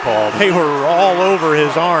foul call. They were all over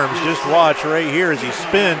his arms. Just watch right here as he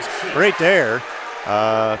spins right there.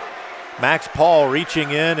 Max Paul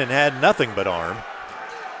reaching in and had nothing but arm.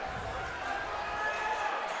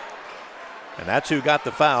 And that's who got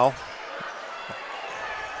the foul.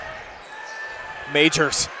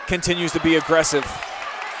 Majors continues to be aggressive.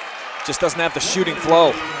 Just doesn't have the shooting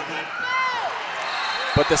flow.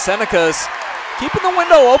 But the Senecas keeping the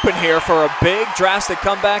window open here for a big, drastic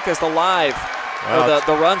comeback as the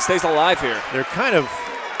run stays alive here. They're kind of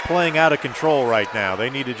playing out of control right now. They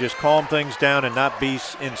need to just calm things down and not be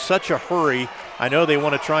in such a hurry. I know they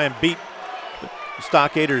want to try and beat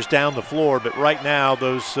Stockaders down the floor, but right now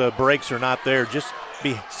those breaks are not there. Just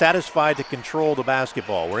be satisfied to control the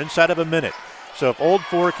basketball. We're inside of a minute. So if Old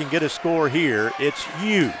Fort can get a score here, it's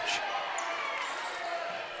huge.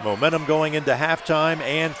 Momentum going into halftime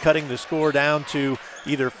and cutting the score down to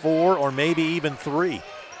either 4 or maybe even 3.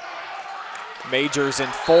 Majors in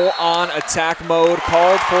full-on attack mode,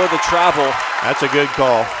 called for the travel. That's a good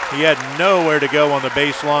call. He had nowhere to go on the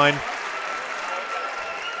baseline.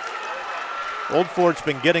 Old Fort's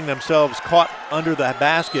been getting themselves caught under the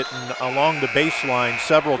basket and along the baseline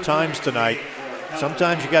several times tonight.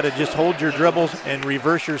 Sometimes you got to just hold your dribbles and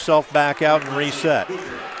reverse yourself back out and reset.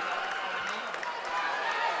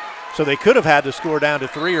 So they could have had the score down to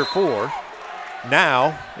 3 or 4.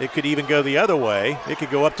 Now it could even go the other way. It could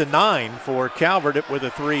go up to 9 for Calvert with a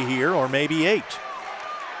 3 here, or maybe 8.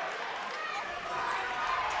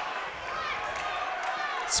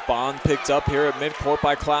 Spahn picked up here at midcourt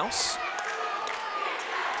by Klaus.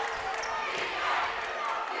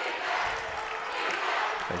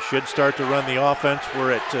 They should start to run the offense.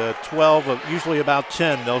 We're at 12, usually about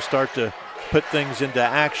 10. They'll start to put things into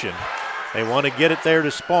action. They want to get it there to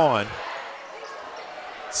Spahn.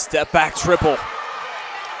 Step back triple.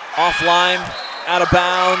 Offline, out of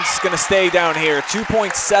bounds, going to stay down here.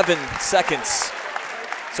 2.7 seconds.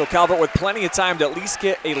 So Calvert with plenty of time to at least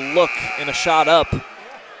get a look and a shot up.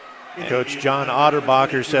 Coach John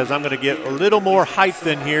Otterbacher says, I'm going to get a little more height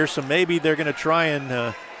in here, so maybe they're going to try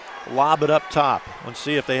and lob it up top. Let's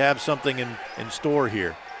see if they have something in store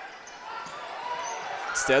here.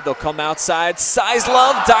 Instead, they'll come outside. Size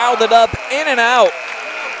Love dialed it up, in and out.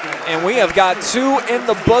 And we have got 2 in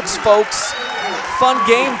the books, folks. Fun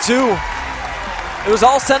game, too. It was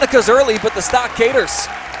all Senecas early, but the Stockaders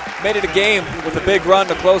made it a game with a big run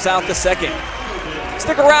to close out the second.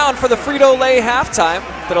 Stick around for the Frito Lay halftime.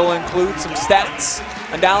 That'll include some stats,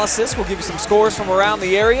 analysis. We'll give you some scores from around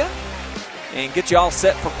the area and get you all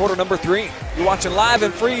set for quarter number 3. You're watching live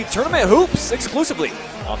and free tournament hoops exclusively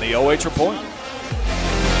on the OH Report.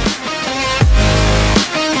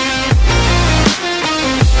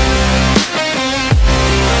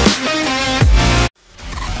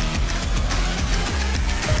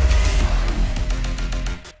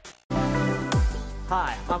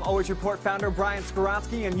 Hi, I'm OH Report founder Brian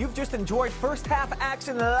Skoronsky, and you've just enjoyed first half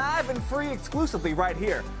action live and free exclusively right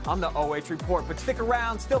here on the OH Report. But stick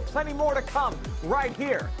around, still plenty more to come right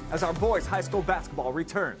here as our boys high school basketball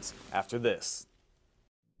returns after this.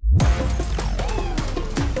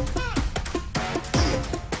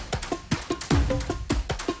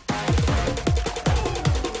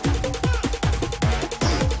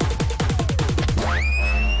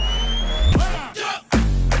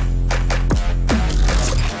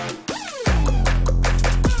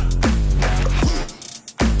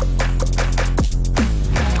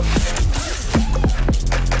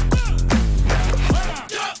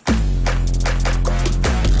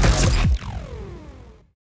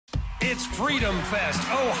 Freedom Fest,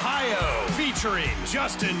 Ohio, featuring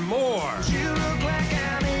Justin Moore, You look like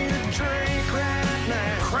I need a drink right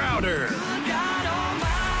now. Crowder, God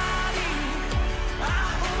almighty, I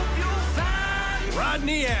hope you'll find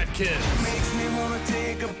Rodney Atkins, makes me wanna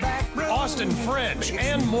take a back road. Austin French,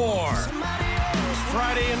 and more.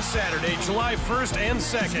 Friday and Saturday, July 1st and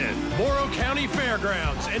 2nd, Morrow County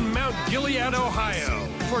Fairgrounds in Mount Gilead, Ohio.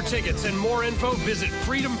 For tickets and more info, visit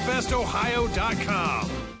freedomfestohio.com.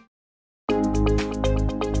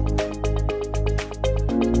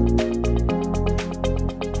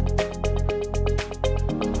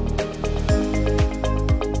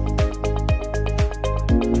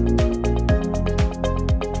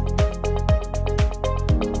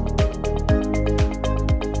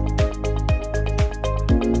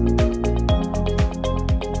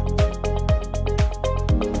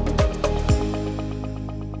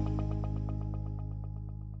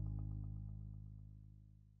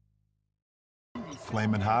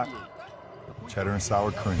 Flamin' hot, cheddar and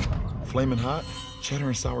sour cream. Flamin' hot, cheddar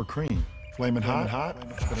and sour cream. Flamin' hot,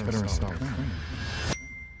 cheddar and sour cream.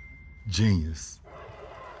 Genius.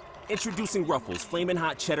 Introducing Ruffles Flamin'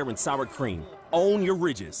 Hot Cheddar and Sour Cream. Own your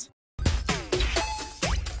ridges.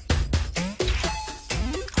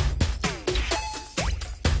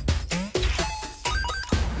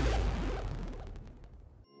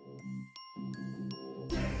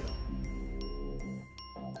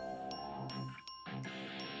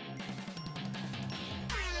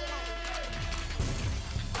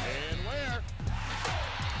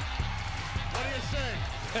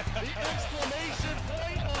 The exclamation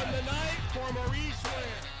point on the night for Maurice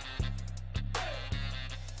Ware.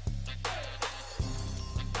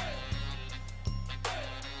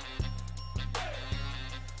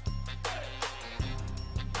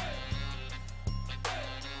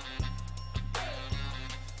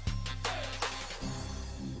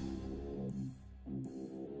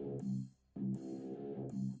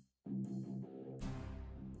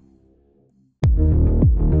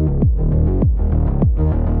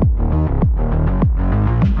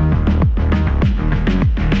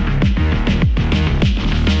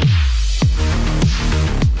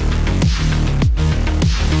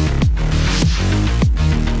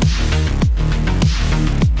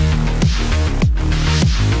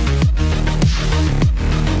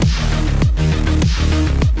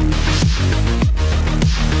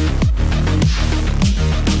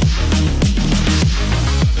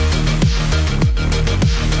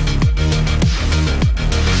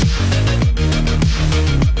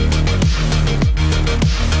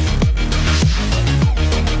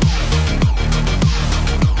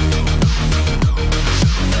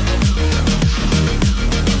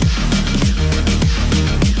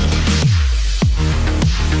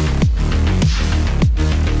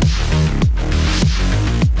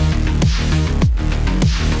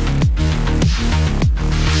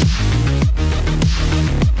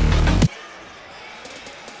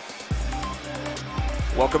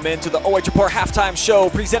 Welcome into the OH Report halftime show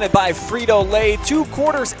presented by Frito Lay. 2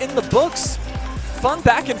 quarters in the books. Fun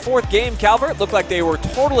back and forth game. Calvert looked like they were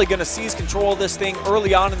totally going to seize control of this thing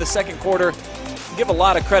early on in the second quarter. Give a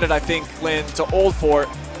lot of credit, I think, Lynn, to Old Fort.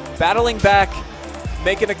 Battling back,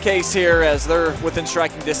 making a case here as they're within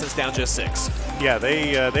striking distance, down just 6. Yeah,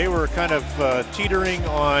 they were kind of teetering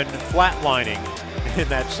on flatlining in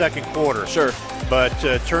that second quarter. Sure. But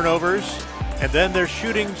turnovers, and then their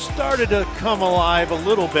shooting started to come alive a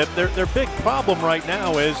little bit. Their big problem right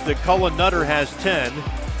now is that Cullen Nutter has 10,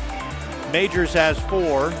 Majors has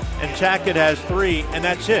 4, and Tackett has 3, and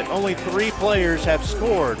that's it. Only 3 players have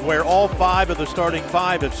scored, where all 5 of the starting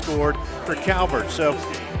 5 have scored for Calvert. So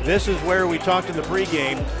this is where we talked in the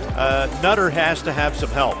pregame. Nutter has to have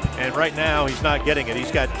some help, and right now he's not getting it.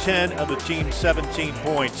 He's got 10 of the team's 17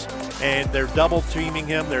 points, and they're double teaming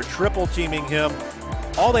him, they're triple teaming him.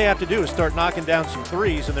 All they have to do is start knocking down some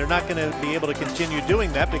threes, and they're not going to be able to continue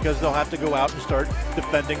doing that because they'll have to go out and start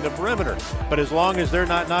defending the perimeter. But as long as they're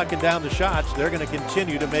not knocking down the shots, they're going to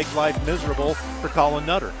continue to make life miserable for Cullen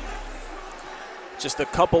Nutter. Just a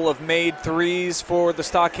couple of made threes for the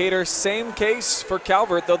Stockaders. Same case for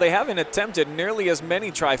Calvert, though they haven't attempted nearly as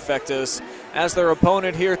many trifectas as their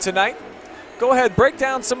opponent here tonight. Go ahead, break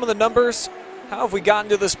down some of the numbers. How have we gotten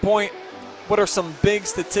to this point? What are some big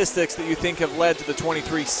statistics that you think have led to the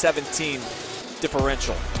 23-17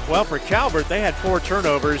 differential? Well, for Calvert, they had 4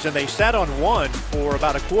 turnovers, and they sat on 1 for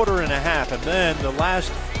about a quarter and a half. And then the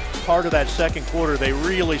last part of that second quarter, they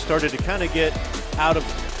really started to kind of get out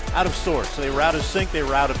of sorts. They were out of sync, they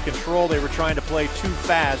were out of control, they were trying to play too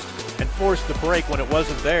fast and force the break when it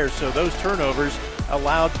wasn't there. So those turnovers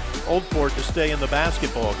allowed Old Fort to stay in the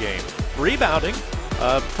basketball game. Rebounding,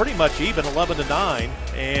 pretty much even, 11-9,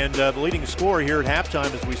 and the leading scorer here at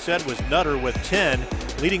halftime, as we said, was Nutter with 10.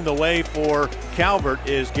 Leading the way for Calvert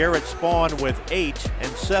is Garrett Spawn with 8,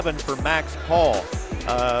 and 7 for Max Paul.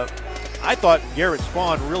 I thought Garrett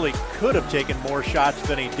Spawn really could have taken more shots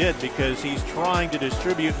than he did because he's trying to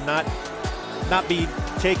distribute and not be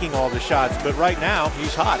taking all the shots. But right now,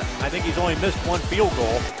 he's hot. I think he's only missed 1 field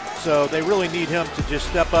goal. So they really need him to just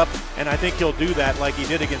step up, and I think he'll do that like he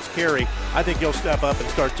did against Cary. I think he'll step up and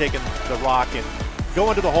start taking the rock and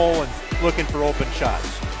go into the hole and looking for open shots.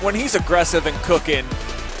 When he's aggressive and cooking,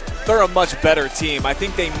 they're a much better team. I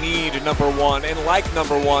think they need number 1, and like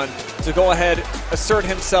number 1, to go ahead, assert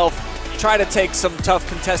himself, try to take some tough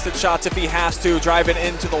contested shots if he has to, drive it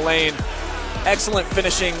into the lane. Excellent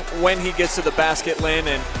finishing when he gets to the basket, Lynn,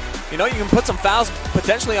 and you know, you can put some fouls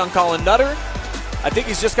potentially on Cullen Nutter. I think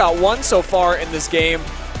he's just got 1 so far in this game.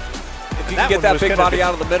 If you can get that big body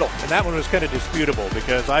out of the middle. And that one was kind of disputable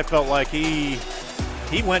because I felt like he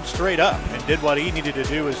went straight up and did what he needed to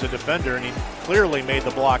do as a defender, and he clearly made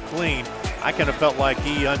the block clean. I kind of felt like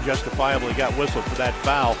he unjustifiably got whistled for that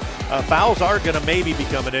foul. Fouls are going to maybe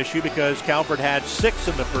become an issue because Calvert had 6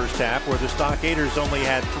 in the first half, where the Stockaders only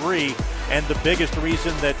had 3. And the biggest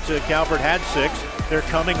reason that Calvert had 6, they're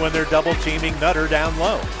coming when they're double teaming Nutter down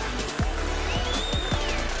low.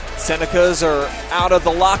 Senecas are out of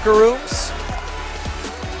the locker rooms,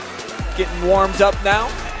 getting warmed up now.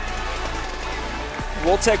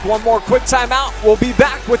 We'll take one more quick timeout. We'll be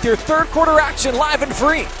back with your third quarter action live and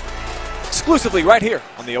free, exclusively right here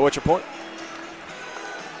on the OH Report.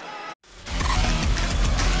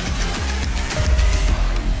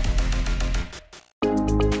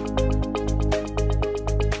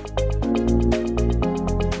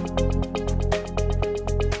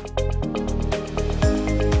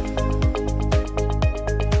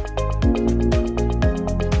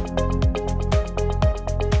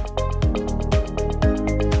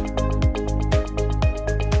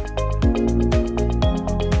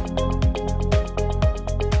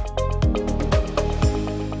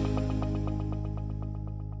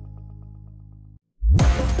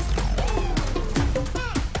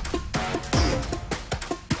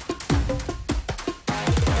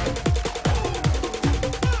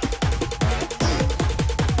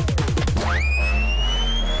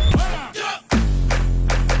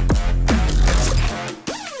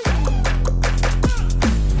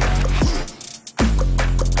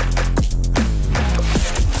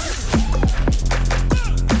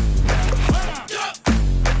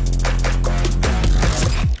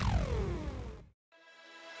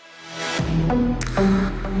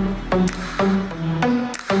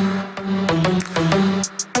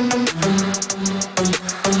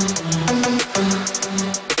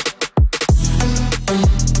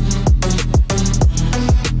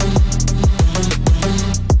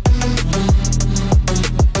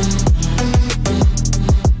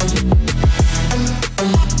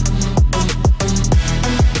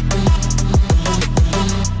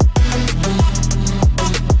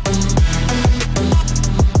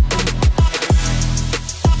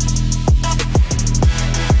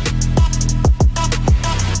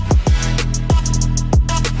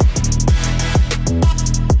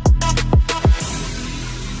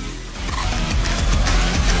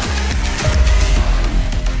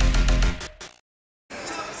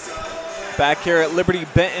 Back here at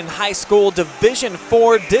Liberty-Benton High School, Division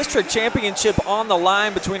IV District Championship on the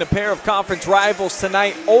line between a pair of conference rivals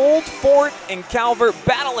tonight. Old Fort and Calvert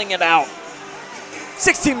battling it out.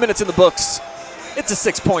 16 minutes in the books. It's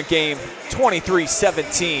a 6-point game,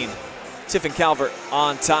 23-17. Tiffin Calvert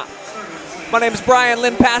on top. My name is Brian.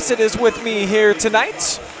 Lynn Passett is with me here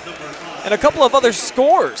tonight. And a couple of other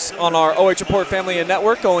scores on our OH Report Family and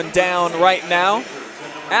Network going down right now.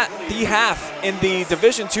 At the half in the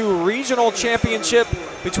Division II Regional Championship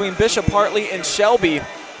between Bishop Hartley and Shelby.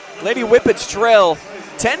 Lady Whippets trail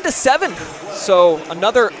 10-7. So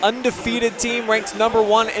another undefeated team ranked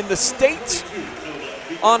 #1 in the state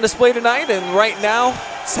on display tonight. And right now,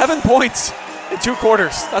 7 points in 2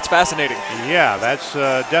 quarters. That's fascinating. Yeah, that's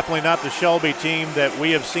definitely not the Shelby team that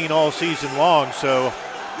we have seen all season long. So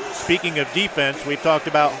speaking of defense, we've talked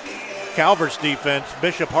about Calvert's defense.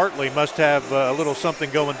 Bishop Hartley must have a little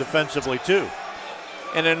something going defensively too.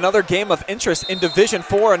 And another game of interest in Division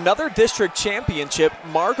IV, another district championship.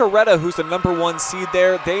 Margaretta, who's the #1 seed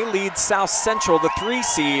there, they lead South Central, the 3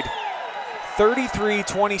 seed,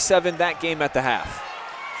 33-27, that game at the half.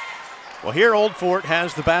 Well, here Old Fort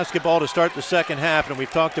has the basketball to start the second half, and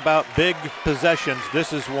we've talked about big possessions.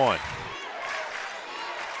 This is one.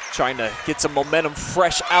 Trying to get some momentum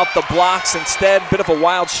fresh out the blocks. Instead, bit of a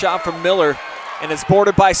wild shot from Miller, and it's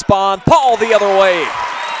boarded by Spahn. Paul the other way.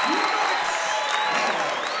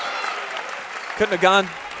 Couldn't have gone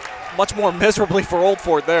much more miserably for Old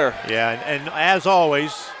Fort there. Yeah, and as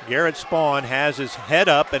always, Garrett Spahn has his head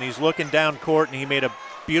up, and he's looking down court, and he made a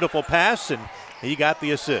beautiful pass, and he got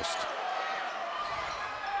the assist.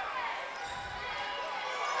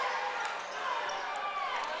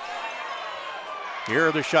 Here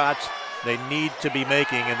are the shots they need to be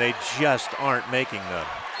making, and they just aren't making them.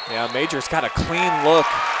 Yeah, Major's got a clean look.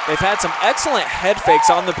 They've had some excellent head fakes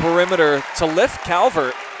on the perimeter to lift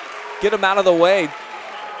Calvert, get them out of the way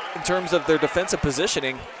in terms of their defensive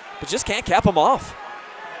positioning, but just can't cap them off.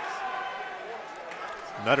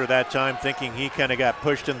 Nutter that time thinking he kind of got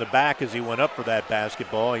pushed in the back as he went up for that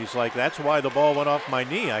basketball. He's like, that's why the ball went off my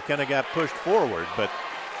knee. I kind of got pushed forward, but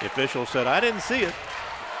the official said, I didn't see it.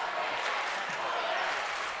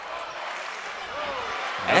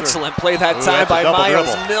 Excellent play that time by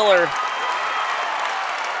Miles Miller.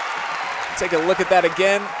 Take a look at that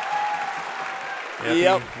again.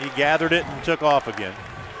 Yep. He gathered it and took off again.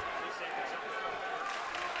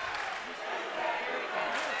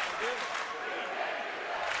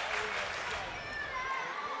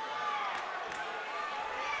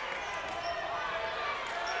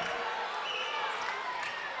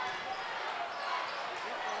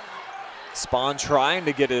 Spahn trying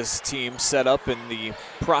to get his team set up in the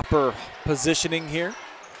proper positioning here.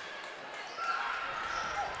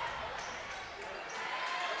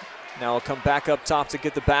 Now he'll come back up top to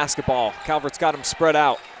get the basketball. Calvert's got him spread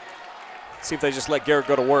out. See if they just let Garrett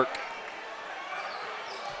go to work.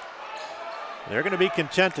 They're going to be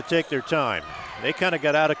content to take their time. They kind of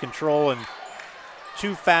got out of control and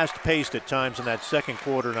too fast-paced at times in that second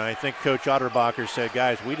quarter, and I think Coach Otterbacher said,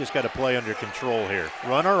 guys, we just got to play under control here.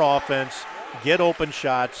 Run our offense, get open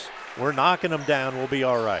shots. We're knocking them down. We'll be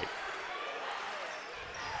all right.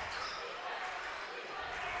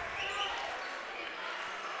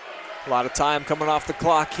 A lot of time coming off the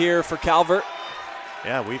clock here for Calvert.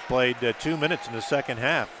 Yeah, we've played 2 minutes in the second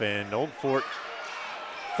half, and Old Fort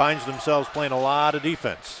finds themselves playing a lot of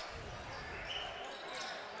defense.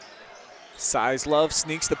 Size Love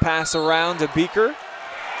sneaks the pass around to Beaker,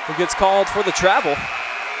 who gets called for the travel.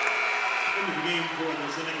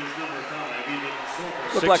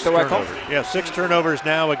 Looked like the right call. Yeah, 6 turnovers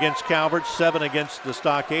now against Calvert, 7 against the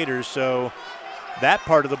Stockaders. So that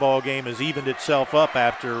part of the ball game has evened itself up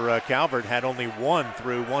after Calvert had only 1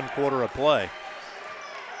 through 1 quarter of play.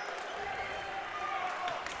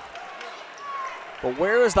 But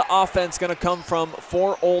where is the offense going to come from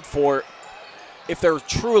for Old Fort if they're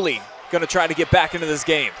truly going to try to get back into this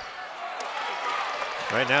game?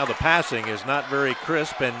 Right now the passing is not very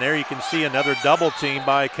crisp, and there you can see another double team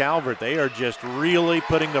by Calvert. They are just really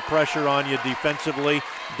putting the pressure on you defensively.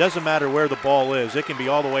 Doesn't matter where the ball is. It can be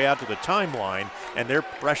all the way out to the timeline, and they're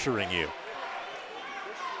pressuring you.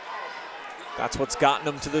 That's what's gotten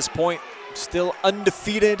them to this point. Still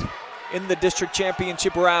undefeated in the district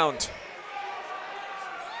championship round.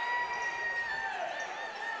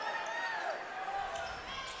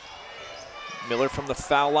 Miller from the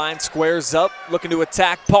foul line squares up, looking to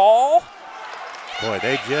attack Paul. Boy,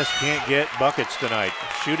 they just can't get buckets tonight.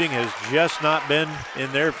 Shooting has just not been in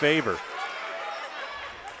their favor.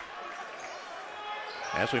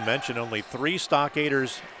 As we mentioned, only 3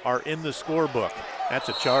 Stockaders are in the scorebook. That's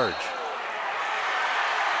a charge.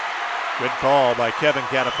 Good call by Kevin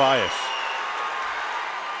Catafias.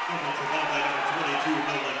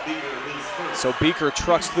 So Beaker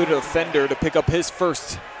trucks through the defender to pick up his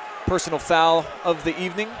first personal foul of the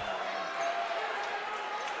evening.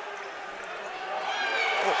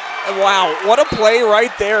 Wow, what a play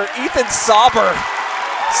right there. Ethan Sauber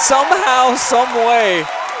somehow, some way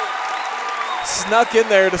snuck in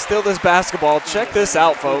there to steal this basketball. Check this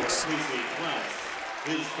out, folks.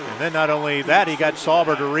 And then not only that, he got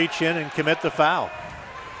Sauber to reach in and commit the foul.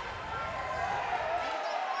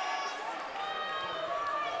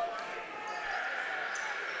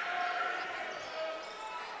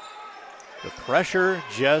 The pressure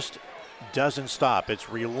just doesn't stop. It's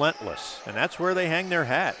relentless, and that's where they hang their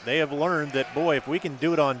hat. They have learned that, boy, if we can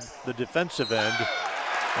do it on the defensive end,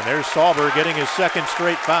 and there's Sauber getting his second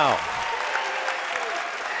straight foul.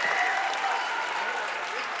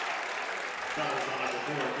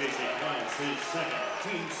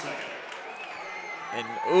 And,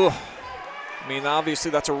 I mean, obviously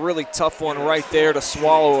that's a really tough one right there to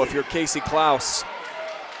swallow if you're Casey Klaus.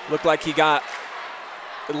 Looked like he got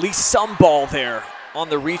at least some ball there on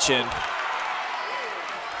the reach-in.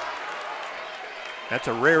 That's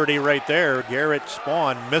a rarity right there. Garrett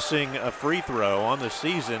Spawn missing a free throw on the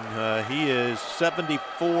season. He is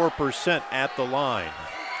 74% at the line.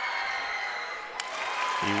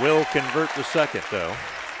 He will convert the second, though.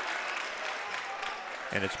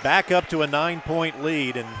 And it's back up to a 9-point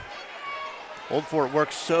lead, and Old Fort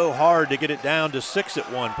works so hard to get it down to 6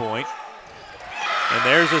 at one point. And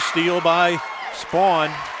there's a steal by Spawn.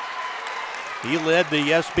 He led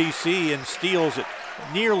the SBC in steals at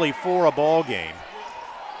nearly 4 a ball game.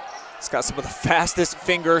 He's got some of the fastest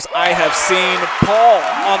fingers I have seen. Paul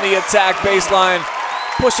on the attack baseline,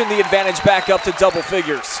 pushing the advantage back up to double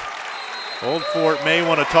figures. Old Fort may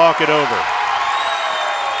want to talk it over.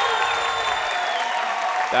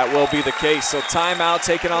 That will be the case. So timeout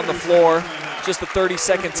taken on the floor. Just a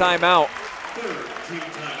 30-second timeout.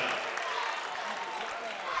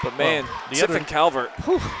 But man, Tiffin Calvert.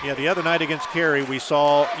 Yeah, the other night against Cary, we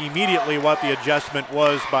saw immediately what the adjustment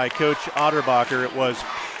was by Coach Otterbacher. It was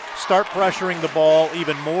start pressuring the ball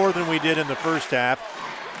even more than we did in the first half,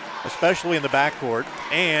 especially in the backcourt,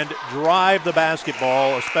 and drive the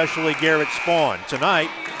basketball, especially Garrett Spawn. Tonight,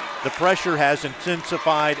 the pressure has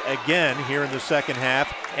intensified again here in the second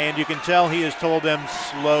half, and you can tell he has told them,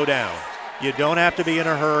 slow down. You don't have to be in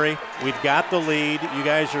a hurry. We've got the lead. You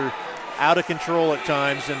guys are out of control at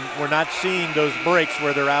times, and we're not seeing those breaks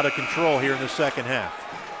where they're out of control here in the second half.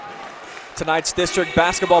 Tonight's district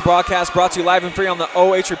basketball broadcast brought to you live and free on the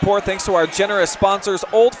OH Report, thanks to our generous sponsors,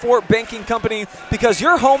 Old Fort Banking Company. Because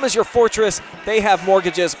your home is your fortress, they have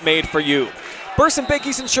mortgages made for you.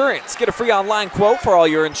 Burson-Bakies Insurance. Get a free online quote for all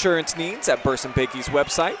your insurance needs at Burson-Bakies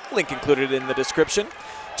website. Link included in the description.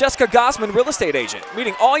 Jessica Gossman, real estate agent,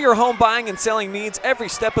 meeting all your home buying and selling needs every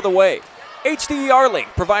step of the way. HDER Link,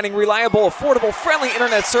 providing reliable, affordable, friendly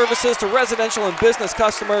internet services to residential and business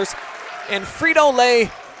customers. And Frito Lay,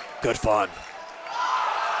 good fun.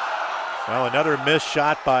 Well, another missed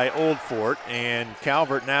shot by Old Fort, and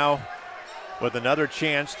Calvert now with another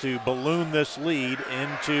chance to balloon this lead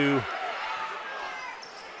into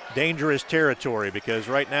dangerous territory, because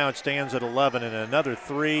right now it stands at 11, and another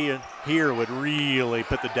 3 here would really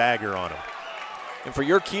put the dagger on him. And for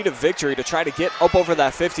your key to victory, to try to get up over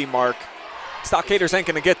that 50 mark, Stockaders ain't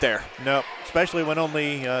going to get there. No, especially when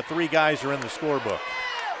only 3 guys are in the scorebook.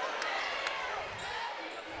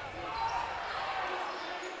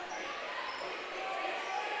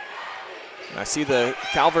 And I see the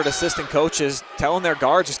Calvert assistant coaches telling their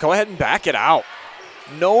guards, just go ahead and back it out.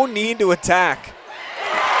 No need to attack.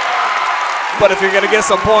 But if you're going to get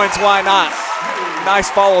some points, why not?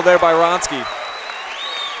 Nice follow there by Ronski.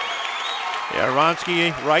 Yeah,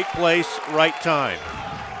 Ronski, right place, right time.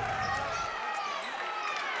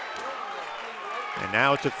 And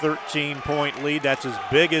now it's a 13-point lead. That's as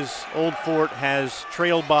big as Old Fort has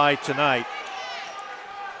trailed by tonight.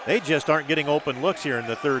 They just aren't getting open looks here in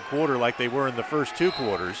the third quarter like they were in the first 2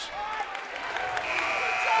 quarters.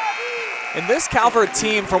 And this Calvert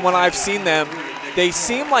team, from what I've seen them, they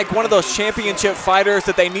seem like one of those championship fighters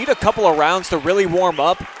that they need a couple of rounds to really warm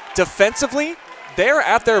up. Defensively, they're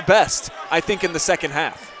at their best, I think, in the second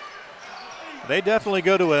half. They definitely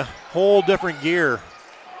go to a whole different gear.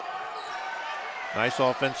 Nice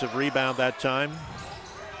offensive rebound that time.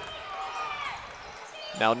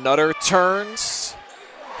 Now Nutter turns.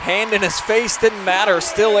 Hand in his face, didn't matter,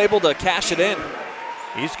 still able to cash it in.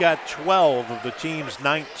 He's got 12 of the team's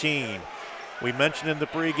 19. We mentioned in the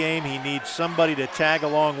pregame he needs somebody to tag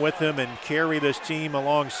along with him and carry this team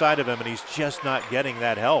alongside of him, and he's just not getting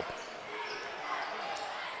that help.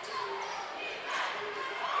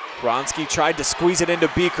 Bronski tried to squeeze it into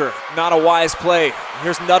Beaker. Not a wise play.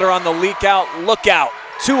 Here's Nutter on the leak out. Look out.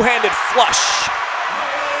 Two-handed flush.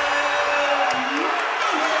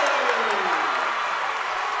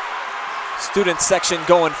 Student section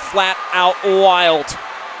going flat out wild.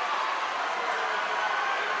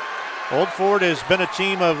 Old Fort has been a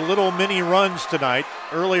team of little mini runs tonight.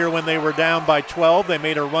 Earlier when they were down by 12, they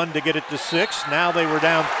made a run to get it to 6. Now they were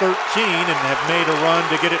down 13 and have made a run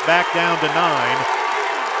to get it back down to 9.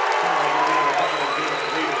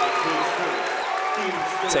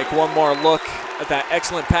 Take one more look at that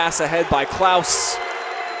excellent pass ahead by Klaus.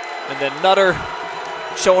 And then Nutter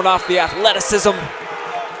showing off the athleticism.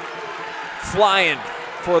 Flying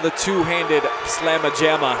for the two-handed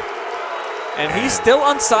slamma-jamma. And he's still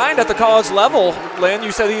unsigned at the college level. Lynn,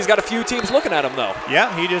 you said he's got a few teams looking at him, though.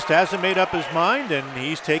 Yeah, he just hasn't made up his mind, and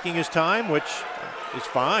he's taking his time, which is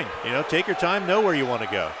fine. You know, take your time, know where you want to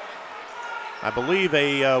go. I believe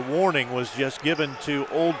a warning was just given to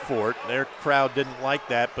Old Fort. Their crowd didn't like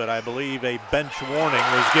that, but I believe a bench warning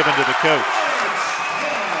was given to the coach.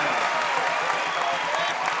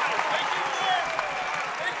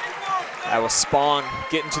 That was Spawn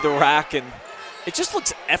getting to the rack, and it just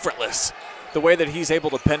looks effortless, the way that he's able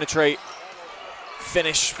to penetrate,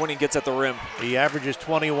 finish when he gets at the rim. He averages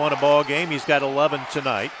 21 a ball game. He's got 11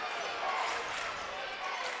 tonight.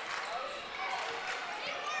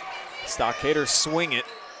 Stockaders swing it.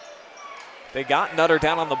 They got Nutter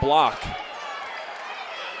down on the block.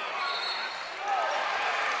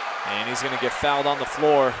 And he's going to get fouled on the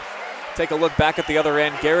floor. Take a look back at the other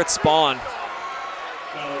end. Garrett Spawn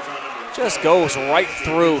just goes right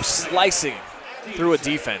through, slicing through a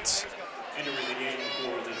defense.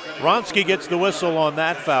 Wronski gets the whistle on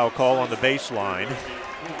that foul call on the baseline.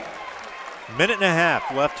 Minute and a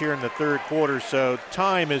half left here in the third quarter, so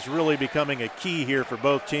time is really becoming a key here for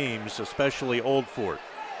both teams, especially Old Fort.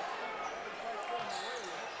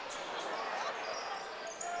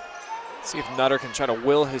 See if Nutter can try to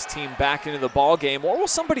will his team back into the ball game, or will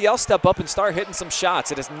somebody else step up and start hitting some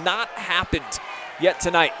shots? It has not happened yet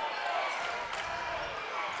tonight.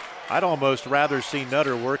 I'd almost rather see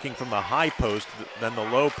Nutter working from the high post than the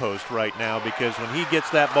low post right now, because when he gets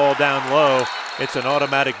that ball down low, it's an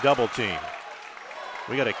automatic double team.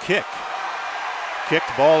 We got a kick.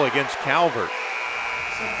 Kicked ball against Calvert.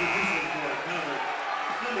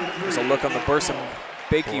 There's a look on the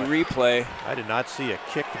Burson-Bakies replay. I did not see a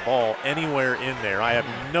kicked ball anywhere in there. I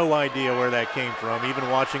have no idea where that came from, even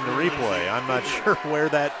watching the replay. I'm not sure where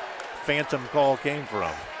that phantom call came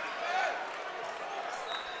from.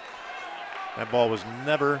 That ball was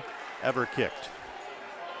never, ever kicked.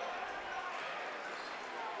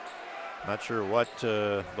 Not sure what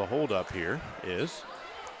the holdup here is.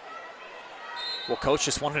 Well, coach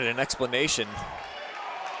just wanted an explanation.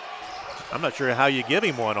 I'm not sure how you give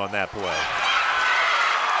him one on that play.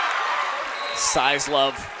 Size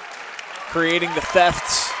love, creating the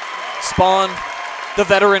theft. Spawn, the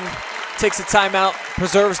veteran, takes a timeout,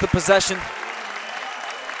 preserves the possession.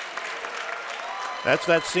 That's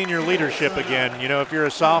that senior leadership again. You know, if you're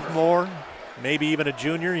a sophomore, maybe even a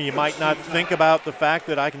junior, you might not think about the fact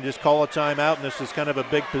that I can just call a timeout and this is kind of a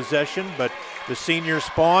big possession, but the senior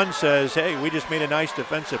Spawn says, hey, we just made a nice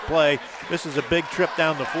defensive play. This is a big trip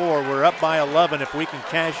down the floor. We're up by 11. If we can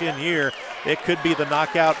cash in here, it could be the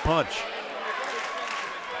knockout punch.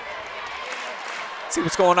 See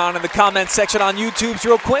what's going on in the comment section on YouTube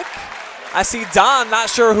real quick. I see Don, not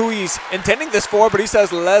sure who he's intending this for, but he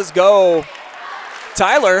says, let's go.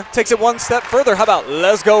 Tyler takes it one step further. How about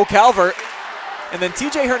let's go Calvert? And then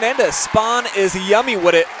TJ Hernandez, Spawn is yummy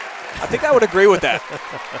with it. I think I would agree with that.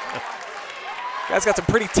 Guy's got some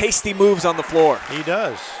pretty tasty moves on the floor. He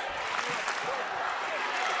does.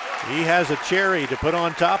 He has a cherry to put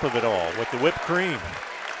on top of it all with the whipped cream.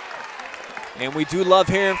 And we do love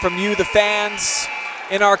hearing from you, the fans,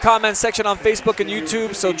 in our comment section on Facebook and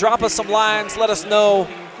YouTube. So drop us some lines. Let us know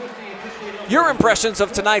your impressions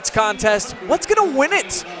of tonight's contest. What's going to win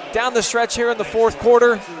it down the stretch here in the fourth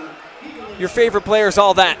quarter? Your favorite players,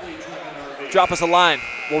 all that. Drop us a line.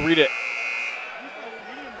 We'll read it.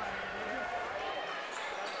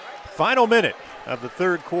 Final minute of the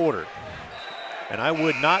third quarter. And I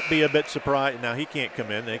would not be a bit surprised. Now, he can't come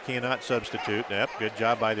in. They cannot substitute. Yep, good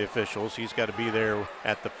job by the officials. He's got to be there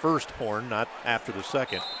at the first horn, not after the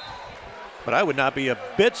second. But I would not be a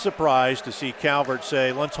bit surprised to see Calvert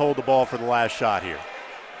say, let's hold the ball for the last shot here.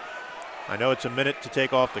 I know it's a minute to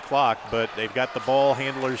take off the clock, but they've got the ball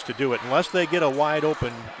handlers to do it. Unless they get a wide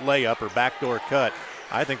open layup or backdoor cut,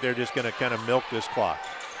 I think they're just going to kind of milk this clock.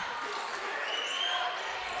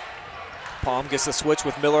 Palm gets the switch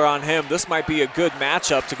with Miller on him. This might be a good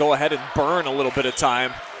matchup to go ahead and burn a little bit of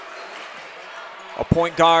time. a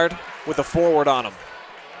point guard with a forward on him.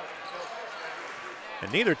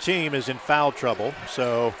 And neither team is in foul trouble,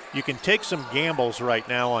 so you can take some gambles right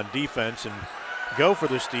now on defense and go for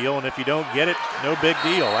the steal, and if you don't get it, no big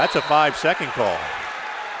deal. That's a 5-second call.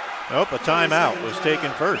 Nope, a timeout was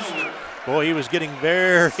taken first. Boy, he was getting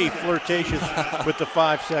very flirtatious with the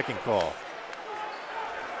 5-second call.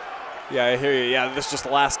 Yeah, I hear you. Yeah, this is just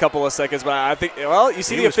the last couple of seconds, but I think, well, you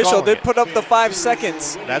see He the was official calling did it. put up the 5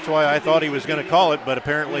 seconds. That's why I thought he was going to call it, but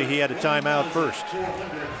apparently he had a timeout first.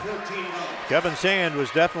 Kevin Sand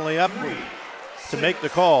was definitely up to make the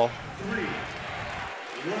call. 3, 1,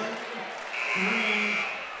 3,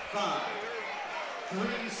 5,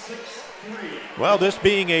 3, 6, 3. Well, this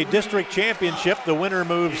being a district championship, the winner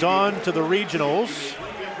moves on to the regionals.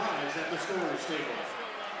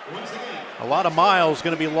 A lot of miles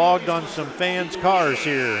going to be logged on some fans' cars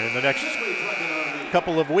here in the next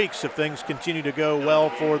couple of weeks if things continue to go well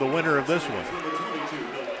for the winner of this one.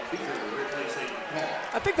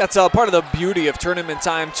 I think that's part of the beauty of tournament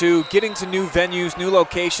time, too, getting to new venues, new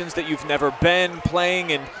locations that you've never been, playing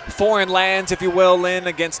in foreign lands, if you will, Lynn,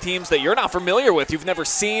 against teams that you're not familiar with, you've never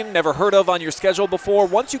seen, never heard of on your schedule before.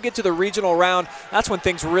 Once you get to the regional round, that's when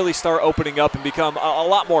things really start opening up and become a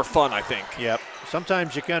lot more fun, I think. Yep.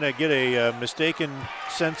 Sometimes you kind of get a mistaken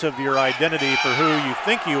sense of your identity for who you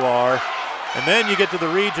think you are, and then you get to the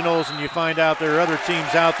regionals and you find out there are other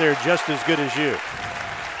teams out there just as good as you.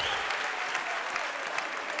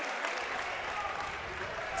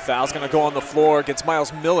 Foul's going to go on the floor against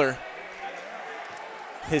Miles Miller.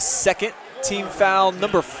 His second, team foul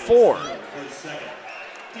number 4.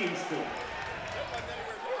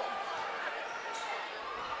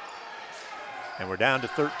 And we're down to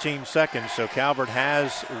 13 seconds, so Calvert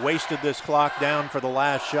has wasted this clock down for the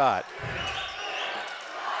last shot.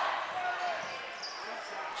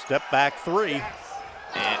 Step back 3.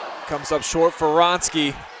 And comes up short for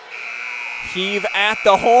Ronsky. Heave at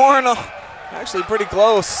the horn. Actually pretty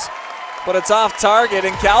close, but it's off target,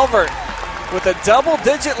 and Calvert with a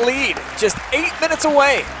double-digit lead, just 8 minutes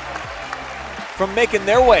away from making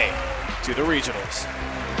their way to the regionals.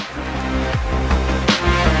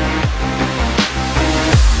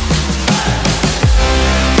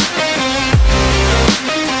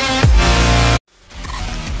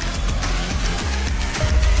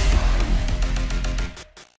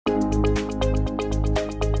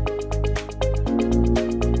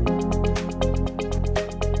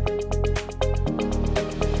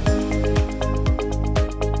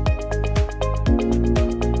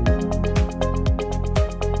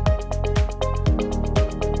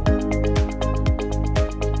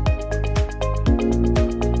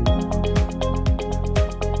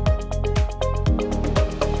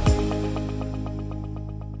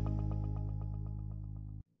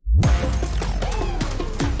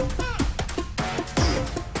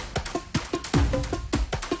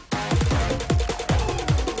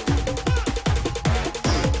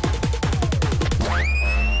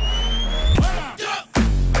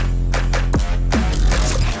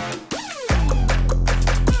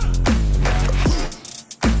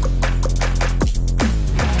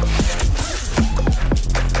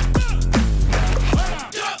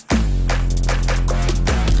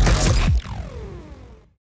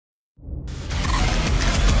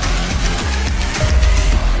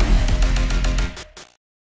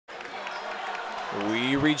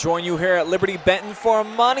 Join you here at Liberty-Benton for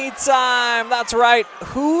Money Time. That's right.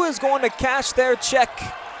 Who is going to cash their check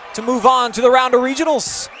to move on to the round of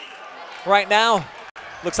regionals? Right now,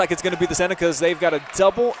 looks like it's going to be the Senecas. They've got a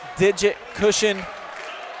double-digit cushion.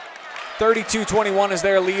 32-21 is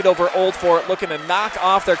their lead over Old Fort, looking to knock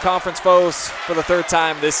off their conference foes for the 3rd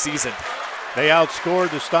time this season. They outscored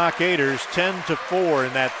the Stockaders 10-4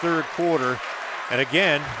 in that 3rd quarter. And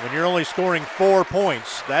again, when you're only scoring 4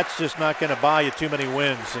 points, that's just not going to buy you too many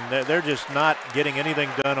wins. And they're just not getting anything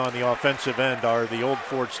done on the offensive end, are the Old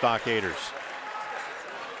Fort Stockaders.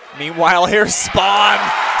 Meanwhile, here's Spawn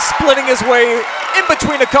splitting his way in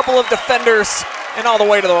between a couple of defenders and all the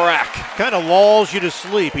way to the rack. Kind of lulls you to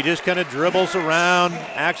sleep. He just kind of dribbles around,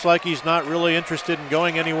 acts like he's not really interested in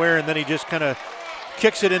going anywhere, and then he just kind of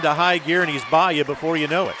kicks it into high gear and he's by you before you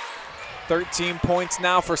know it. 13 points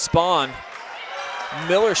now for Spawn.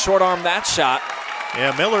 Miller short-armed that shot.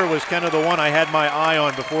 Yeah, Miller was kind of the one I had my eye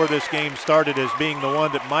on before this game started as being the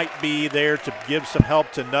one that might be there to give some help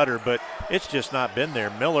to Nutter, but it's just not been there.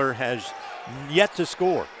 Miller has yet to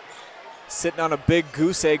score. Sitting on a big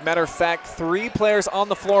goose egg. Matter of fact, 3 players on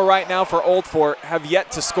the floor right now for Old Fort have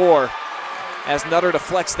yet to score as Nutter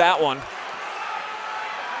deflects that one.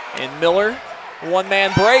 And Miller,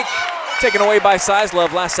 one-man break, taken away by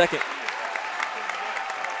Sizelove last second.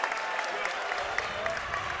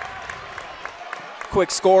 Quick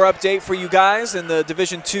score update for you guys in the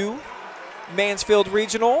Division II Mansfield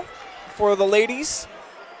Regional for the ladies.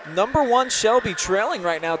 Number 1 Shelby trailing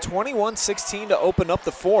right now 21-16 to open up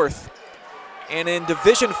the 4th. And in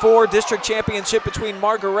Division 4 District Championship between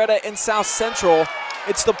Margaretta and South Central,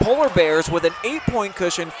 it's the Polar Bears with an 8-point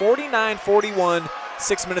cushion, 49-41,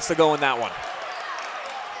 6 minutes to go in that one.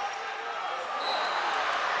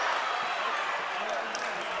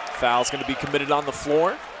 Foul's going to be committed on the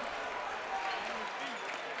floor.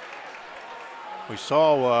 We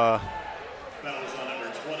saw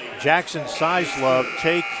Jackson Sizelove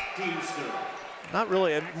take not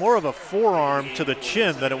really, more of a forearm to the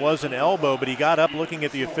chin than it was an elbow, but he got up looking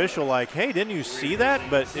at the official like, hey, didn't you see that?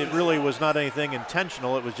 But it really was not anything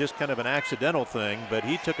intentional. It was just kind of an accidental thing, but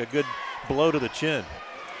he took a good blow to the chin.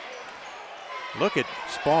 Look at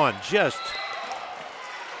Spawn, just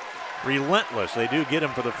relentless. They do get him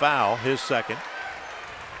for the foul, his second.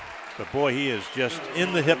 But boy, he is just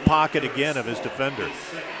in the hip pocket again of his defender.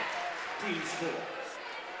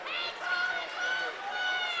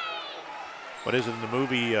 What is it in the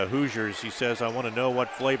movie Hoosiers? He says, I want to know what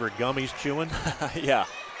flavor gummy's chewing. Yeah.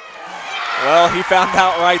 Well, he found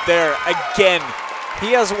out right there. Again,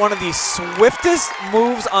 he has one of the swiftest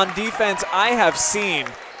moves on defense I have seen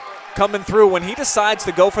coming through. When he decides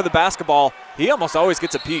to go for the basketball, he almost always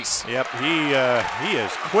gets a piece. Yep, he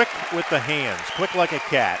is quick with the hands, quick like a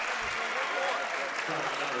cat.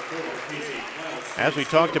 As we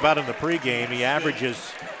talked about in the pregame, he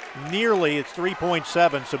averages nearly, it's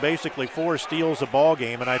 3.7, so basically 4 steals a ball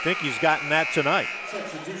game, and I think he's gotten that tonight.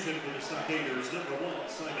 Substitution for the Stockaders, number 1,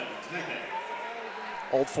 Simon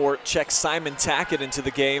Tackett. Old Fort checks Simon Tackett into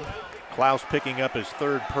the game. Klaus picking up his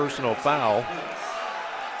 3rd personal foul.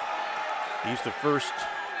 He's the first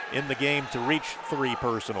in the game to reach 3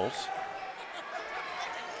 personals.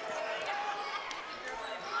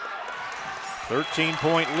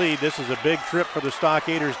 13-point lead. This is a big trip for the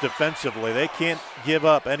Stockaders defensively. They can't give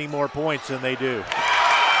up any more points than they do.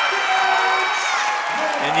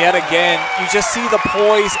 And yet again, you just see the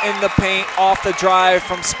poise in the paint off the drive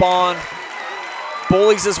from Spawn.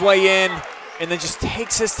 Bullies his way in and then just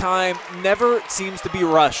takes his time, never seems to be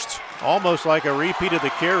rushed. Almost like a repeat of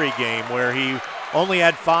the Carey game where he only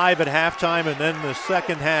had 5 at halftime, and then the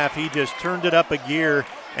second half he just turned it up a gear,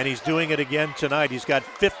 and he's doing it again tonight. He's got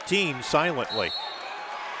 15 silently.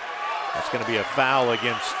 That's going to be a foul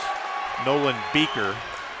against Nolan Beaker.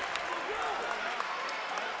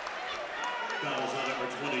 Fouls on number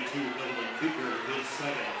 22, Nolan Beaker, his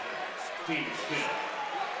second. Team's fifth.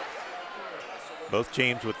 Both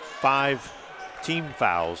teams with 5 team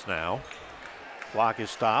fouls now. Clock is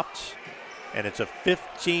stopped, and it's a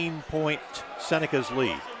 15-point Seneca's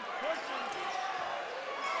lead.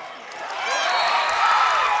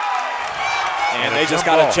 And they just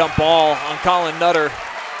got a jump ball on Colin Nutter,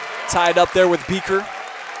 tied up there with Beaker.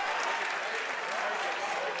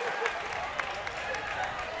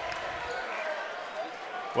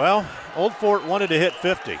 Well, Old Fort wanted to hit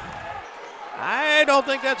 50. I don't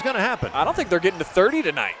think that's going to happen. I don't think they're getting to 30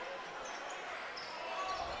 tonight.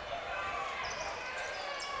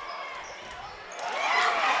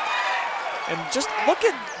 And just look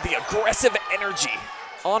at the aggressive energy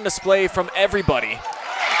on display from everybody.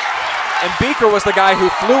 And Beaker was the guy who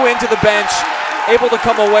flew into the bench, able to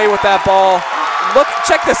come away with that ball. Look,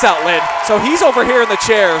 check this out, Lynn. So he's over here in the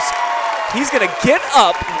chairs. He's going to get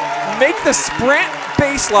up, make the sprint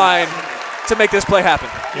baseline to make this play happen.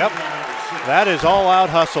 Yep. That is all-out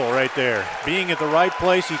hustle right there. Being at the right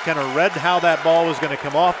place, he kind of read how that ball was going to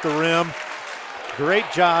come off the rim.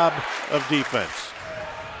 Great job of defense.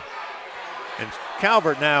 And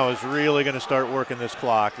Calvert now is really going to start working this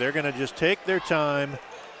clock. They're going to just take their time.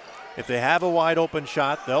 If they have a wide open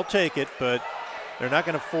shot, they'll take it, but they're not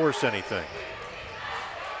going to force anything.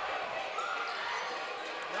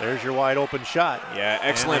 There's your wide open shot. Yeah,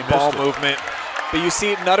 excellent ball movement. But you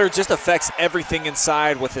see, Nutter just affects everything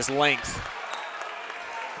inside with his length.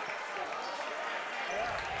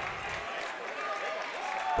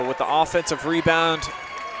 But with the offensive rebound,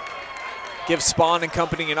 gives Spawn and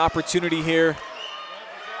company an opportunity here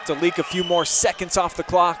to leak a few more seconds off the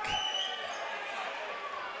clock.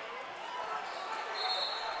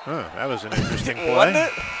 That was an interesting play. Wasn't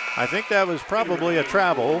it? I think that was probably a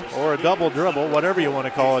travel or a double dribble, whatever you want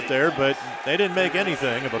to call it there, but they didn't make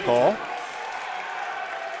anything of a call.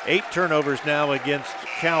 8 turnovers now against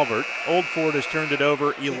Calvert. Old Fort has turned it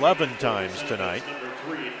over 11 times tonight.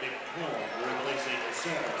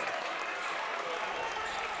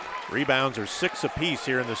 Rebounds are 6 apiece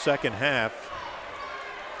here in the second half.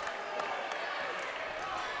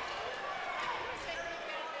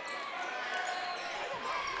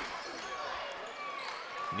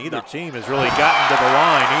 Neither team has really gotten to the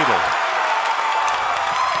line either.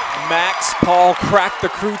 Max Paul cracked the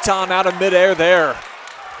crouton out of midair there.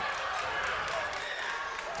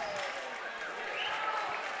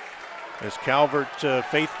 This Calvert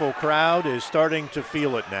faithful crowd is starting to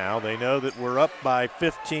feel it now. They know that we're up by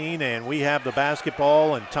 15 and we have the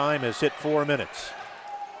basketball and time has hit 4 minutes.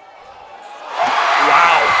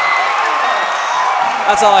 Wow.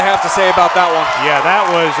 That's all I have to say about that one. Yeah, that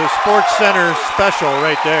was a Sports Center special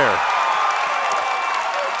right there.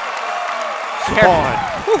 Spawn.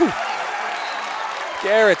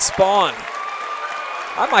 Garrett Spawn.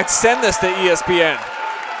 I might send this to ESPN.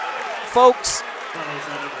 Folks,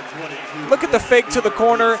 look at the fake to the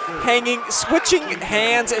corner, hanging, switching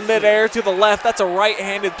hands in midair to the left. That's a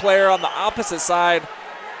right-handed player on the opposite side.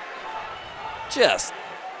 Just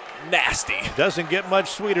nasty. Doesn't get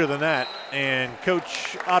much sweeter than that. And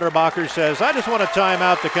Coach Otterbacher says, I just want a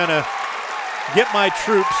timeout to kind of get my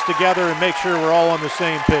troops together and make sure we're all on the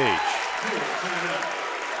same page.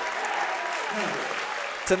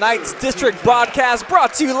 Tonight's district broadcast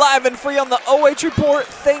brought to you live and free on the OH Report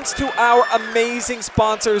thanks to our amazing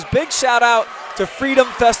sponsors. Big shout out to Freedom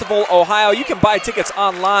Festival Ohio. You can buy tickets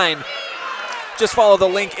online. Just follow the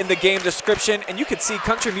link in the game description and you can see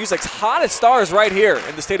country music's hottest stars right here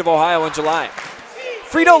in the state of Ohio in July.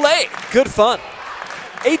 Frito Lay, good fun.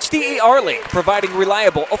 HDER Link, providing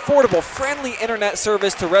reliable, affordable, friendly internet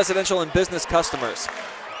service to residential and business customers.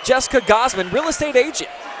 Jessica Gossman, real estate agent,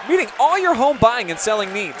 meeting all your home buying and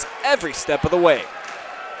selling needs every step of the way.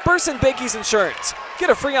 Burson-Bakies Insurance. Get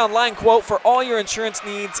a free online quote for all your insurance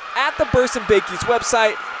needs at the Burson-Bakies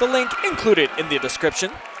website, the link included in the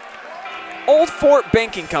description. Old Fort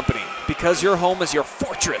Banking Company, because your home is your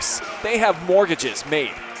fortress. They have mortgages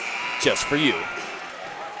made just for you.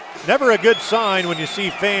 Never a good sign when you see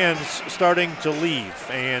fans starting to leave,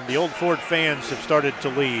 and the Old Fort fans have started to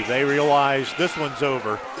leave. They realize this one's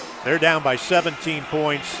over. They're down by 17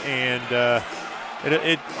 points, and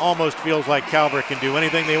it almost feels like Calvert can do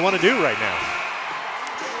anything they want to do right now.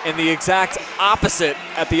 And the exact opposite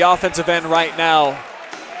at the offensive end right now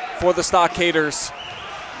for the Stockaders.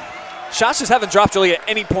 Shots just haven't dropped really at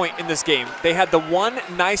any point in this game. They had the one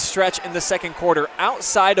nice stretch in the second quarter.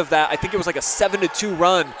 Outside of that, I think it was like a 7-2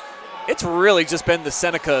 run. It's really just been the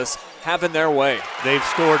Senecas having their way. They've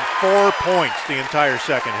scored 4 points the entire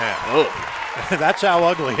second half. Oh. That's how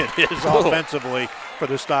ugly it is offensively for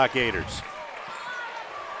the Stockaders.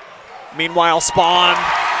 Meanwhile, Spawn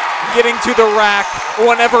getting to the rack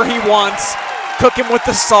whenever he wants. Cook him with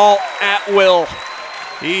the salt at will.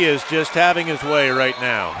 He is just having his way right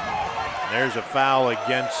now. There's a foul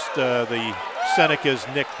against the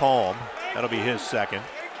Senecas' Nick Palm. That'll be his second.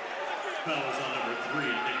 Fouls on number 3,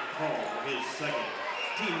 Nick Paul, his second.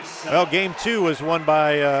 Team 7. Well, game 2 was won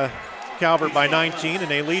by Calvert by 19, and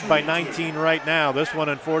they lead by 19 right now. This one,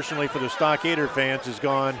 unfortunately for the Stockader fans, has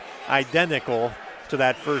gone identical to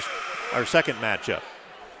that second matchup.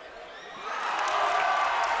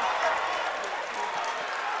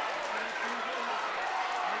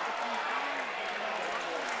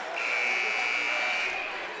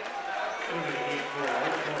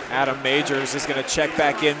 Adam Majors is going to check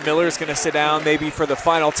back in. Miller's going to sit down maybe for the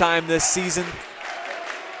final time this season.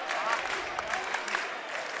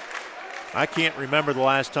 I can't remember the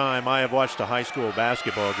last time I have watched a high school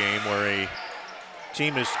basketball game where a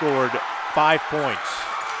team has scored 5 points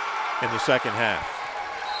in the second half.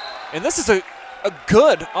 And this is a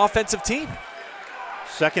good offensive team.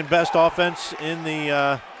 Second best offense in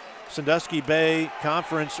the Sandusky Bay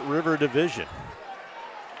Conference River Division.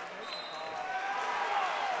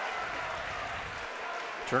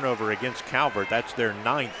 Turnover against Calvert. That's their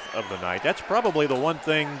 9th of the night. That's probably the one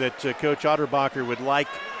thing that Coach Otterbacher would like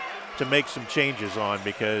to make some changes on,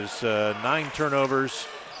 because 9 turnovers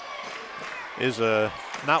is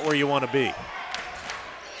not where you want to be.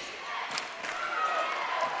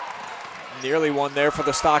 Nearly one there for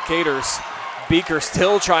the Stockaders. Beaker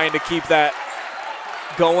still trying to keep that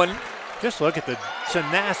going. Just look at the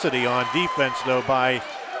tenacity on defense, though, by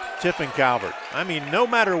Tiffin Calvert. I mean, no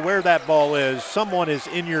matter where that ball is, someone is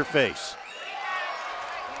in your face.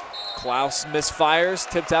 Klaus misfires,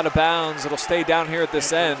 tipped out of bounds. It'll stay down here at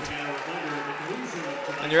this end.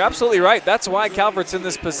 And you're absolutely right. That's why Calvert's in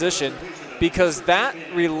this position, because that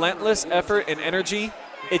relentless effort and energy,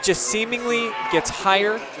 it just seemingly gets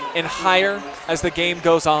higher and higher as the game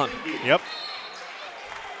goes on. Yep.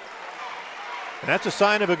 And that's a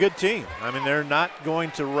sign of a good team. I mean, they're not going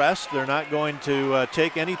to rest. They're not going to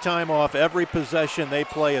take any time off. Every possession, they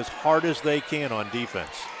play as hard as they can on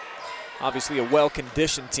defense. Obviously a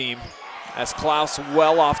well-conditioned team. As Klaus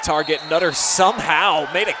well off target. Nutter somehow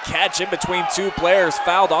made a catch in between two players,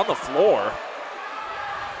 fouled on the floor.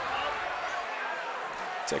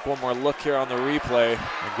 Take one more look here on the replay.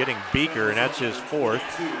 They're getting Beaker, and that's his fourth.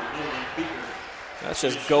 That's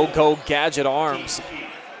just go-go gadget arms.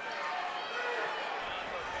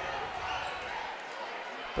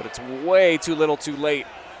 But it's way too little too late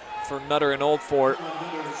for Nutter and Old Fort.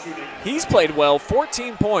 He's played well,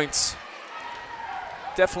 14 points.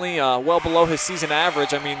 Definitely well below his season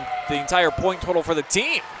average. I mean, the entire point total for the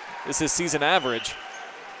team is his season average.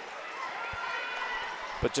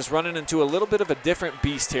 But just running into a little bit of a different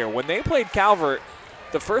beast here. When they played Calvert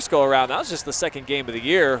the first go-around, that was just the second game of the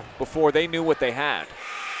year before they knew what they had.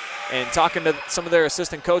 And talking to some of their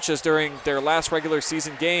assistant coaches during their last regular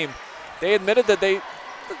season game, they admitted that they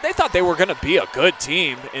thought they were going to be a good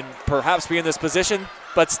team and perhaps be in this position.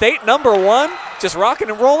 But state #1, just rocking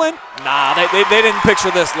and rolling? Nah, they didn't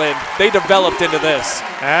picture this, Lynn. They developed into this.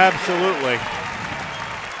 Absolutely.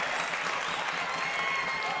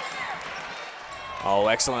 Oh,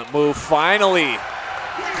 excellent move. Finally,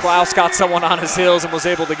 Klaus got someone on his heels and was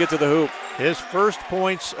able to get to the hoop. His first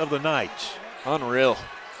points of the night. Unreal.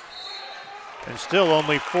 And still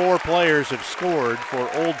only 4 players have scored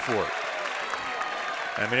for Old Fort.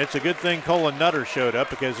 I mean, it's a good thing Colin Nutter showed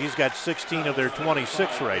up because he's got 16 of their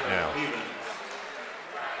 26 right now.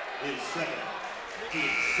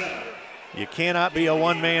 You cannot be a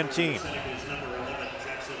one-man team.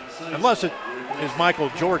 Unless it is Michael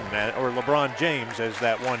Jordan or LeBron James as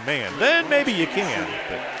that one man. Then maybe you can.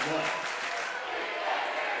 But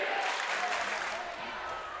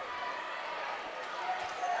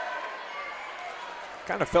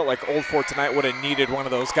kind of felt like Old Fort tonight would have needed one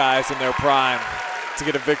of those guys in their prime to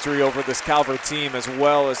get a victory over this Calvert team as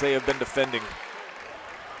well as they have been defending.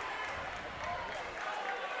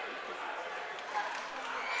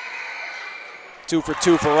 Two for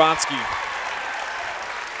two for Ronsky.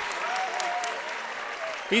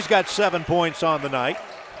 he's got 7 points on the night.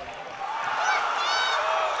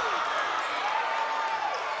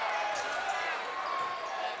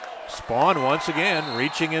 Spawn once again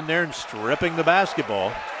reaching in there and stripping the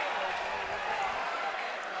basketball.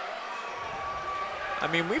 I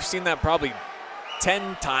mean, we've seen that probably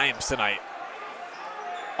 10 times tonight.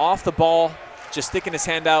 Off the ball, just sticking his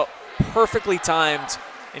hand out, perfectly timed,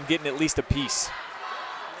 and getting at least a piece.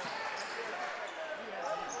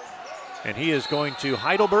 And he is going to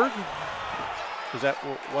Heidelberg. Is that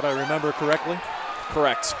what I remember correctly?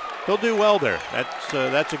 Correct. He'll do well there.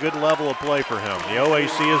 That's a good level of play for him. The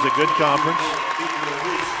OAC is a good conference.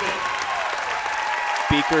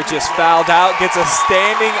 Beaker just fouled out, gets a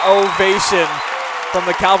standing ovation from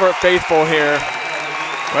the Calvert faithful here.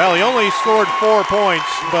 Well, he only scored 4 points,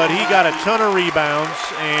 but he got a ton of rebounds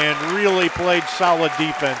and really played solid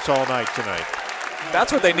defense all night tonight.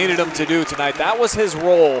 That's what they needed him to do tonight. That was his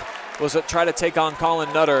role, was to try to take on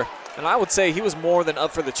Colin Nutter, and I would say he was more than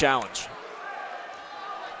up for the challenge.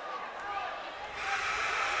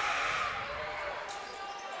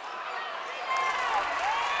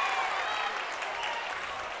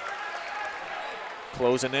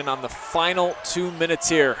 Closing in on the final 2 minutes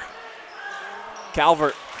here.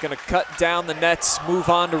 Calvert going to cut down the nets, move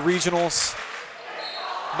on to regionals.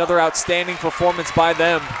 Another outstanding performance by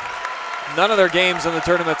them. None of their games in the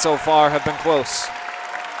tournament so far have been close.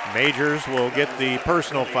 Majors will get the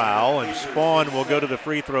personal foul, and Spawn will go to the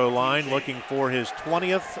free throw line looking for his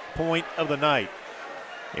 20th point of the night.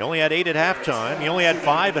 He only had 8 at halftime. He only had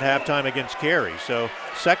 5 at halftime against Cary. So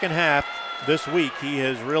second half this week, he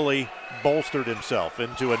has really bolstered himself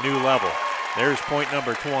into a new level. There's point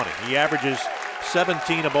number 20. He averages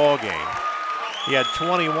 17 a ball game. He had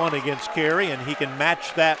 21 against Cary, and he can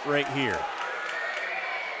match that right here.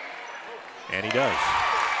 And he does.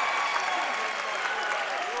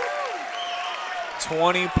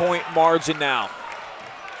 20-point margin now.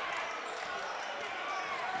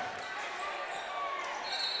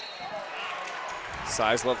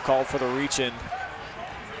 Sizlove called for the reach-in.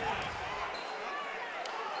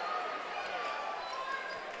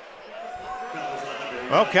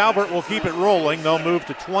 Well, Calvert will keep it rolling. They'll move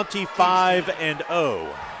to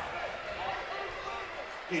 25-0.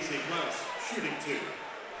 Casey Klaus shooting 2.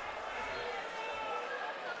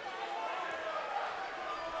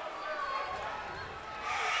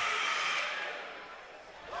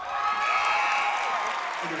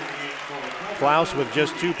 Klaus with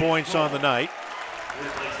just 2 points on the night.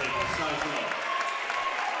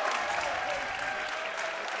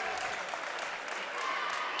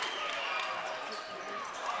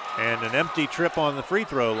 And an empty trip on the free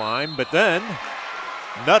throw line, but then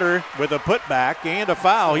Nutter with a putback and a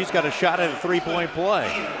foul. He's got a shot at a 3-point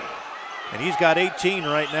play. And he's got 18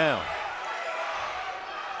 right now.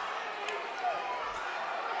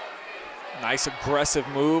 Nice aggressive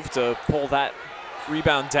move to pull that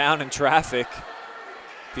rebound down in traffic.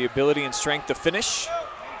 The ability and strength to finish.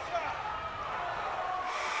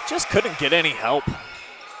 Just couldn't get any help.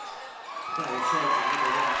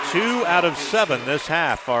 2 out of 7 this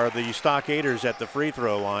half are the Stockaders at the free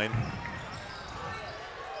throw line.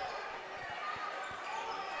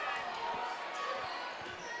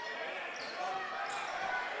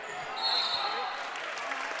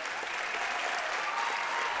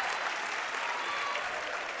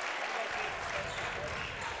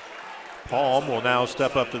 Palm will now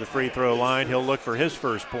step up to the free throw line. He'll look for his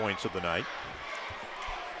first points of the night.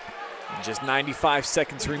 Just 95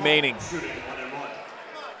 seconds remaining.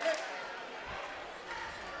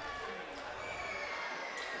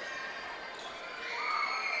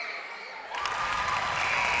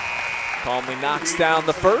 Calmly knocks down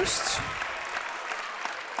the first.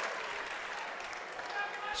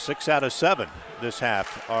 6 out of 7 this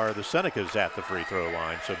half are the Senecas at the free throw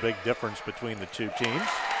line, so big difference between the two teams.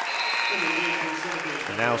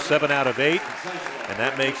 And now 7 out of 8, and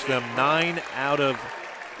that makes them 9 out of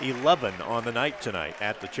 11 on the night tonight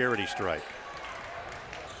at the charity stripe.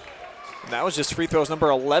 And that was just free throws number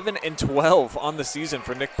 11 and 12 on the season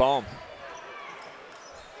for Nick Palm.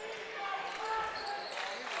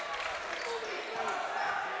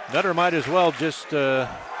 Nutter might as well just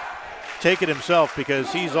take it himself,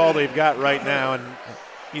 because he's all they've got right now, and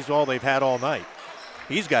he's all they've had all night.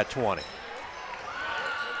 He's got 20.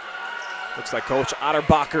 Looks like Coach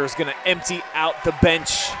Otterbacher is going to empty out the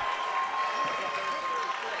bench.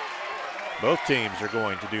 Both teams are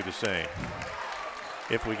going to do the same.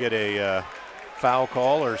 If we get a foul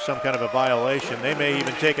call or some kind of a violation, they may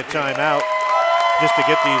even take a timeout just to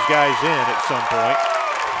get these guys in at some point.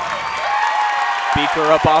 Beaker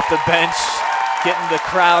up off the bench, getting the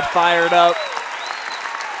crowd fired up.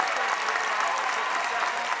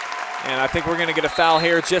 And I think we're going to get a foul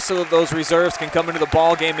here just so that those reserves can come into the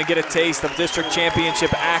ball game and get a taste of district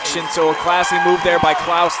championship action. So a classy move there by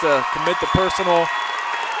Klaus to commit the personal.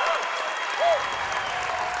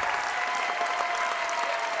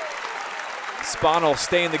 Spahn will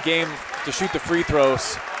stay in the game to shoot the free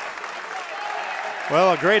throws.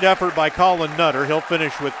 Well, a great effort by Colin Nutter. He'll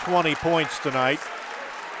finish with 20 points tonight.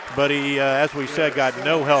 But he, as we said, got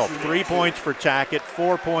no help. 3 points for Tackett,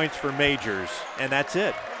 4 points for Majors, and that's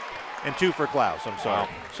it. And 2 for Klaus, I'm sorry.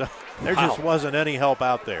 Wow. So there just wasn't any help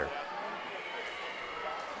out there.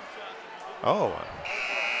 Oh,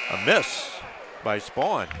 a miss by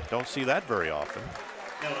Spahn. Don't see that very often.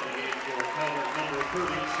 Now in the game for Calvert, number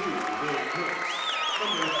 32, Will Kurtz.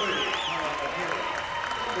 Number 30, Colin O'Hara.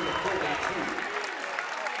 Number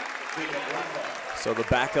 42, Jacob Rockwell. So the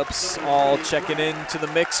backups all checking in to the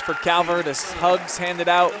mix for Calvert as hugs handed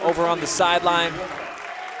out over on the sideline.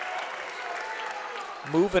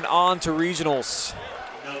 Moving on to regionals.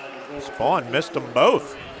 Spahn missed them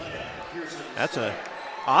both. That's an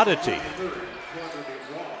oddity.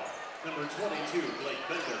 Number 22, Blake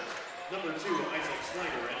Bender. Number 2, Isaac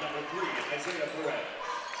Snyder. And number 3, Isaiah Perez.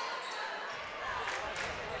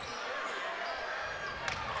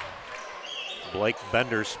 Blake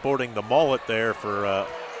Bender sporting the mullet there for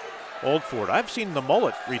Old Fort. I've seen the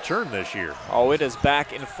mullet return this year. Oh, it is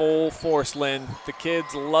back in full force, Lynn. The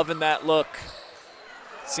kids loving that look.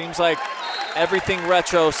 Seems like everything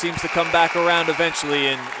retro seems to come back around eventually,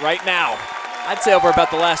 and right now, I'd say over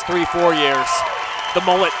about the last 3-4 years, the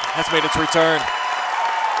mullet has made its return.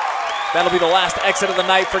 That'll be the last exit of the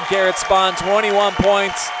night for Garrett Spahn, 21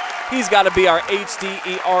 points. He's got to be our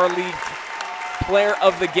HDER League player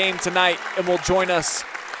of the game tonight, and will join us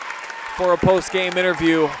for a post-game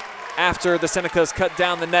interview after the Senecas cut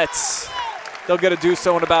down the nets. They'll get to do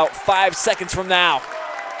so in about 5 seconds from now.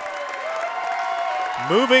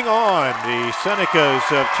 Moving on, the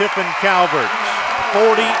Senecas of Tiffin Calvert,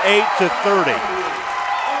 48-30.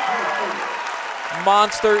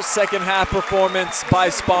 Monster second half performance by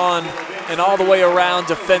Spahn and all the way around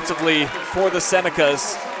defensively for the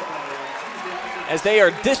Senecas, as they are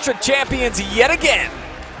district champions yet again.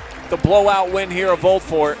 The blowout win here of Old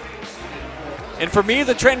Fort. And for me,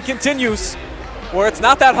 the trend continues, where it's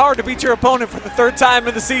not that hard to beat your opponent for the 3rd time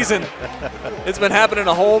in the season. It's been happening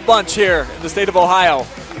a whole bunch here in the state of Ohio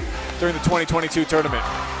during the 2022 tournament.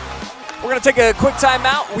 We're going to take a quick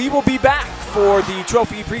timeout. We will be back for the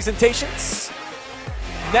trophy presentations,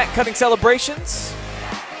 net cutting celebrations,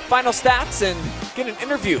 final stats, and get an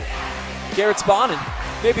interview. Garrett Spahn and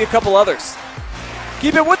maybe a couple others.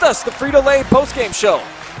 Keep it with us, the Frito Lay postgame show.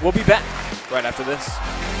 We'll be back right after this.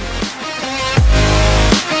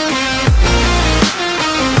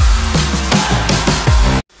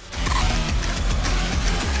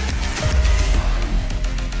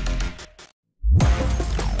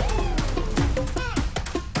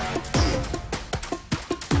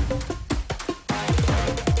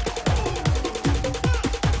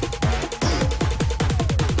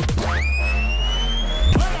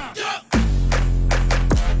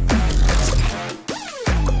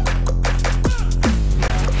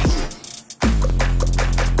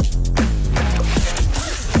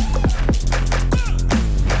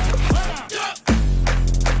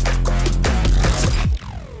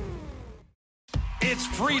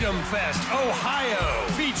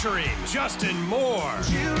 featuring Justin Moore,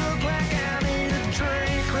 You look like I need a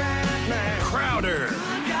drink right now. Crowder,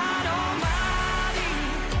 God almighty,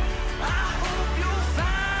 I hope you'll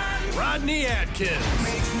find Rodney Atkins,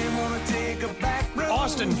 makes me wanna take a back road.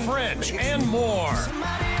 Austin French, and more.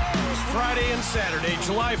 Friday and Saturday,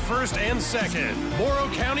 July 1st and 2nd, Morrow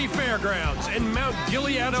County Fairgrounds in Mount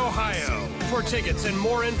Gilead, Ohio. For tickets and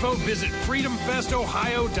more info, visit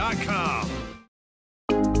freedomfestohio.com.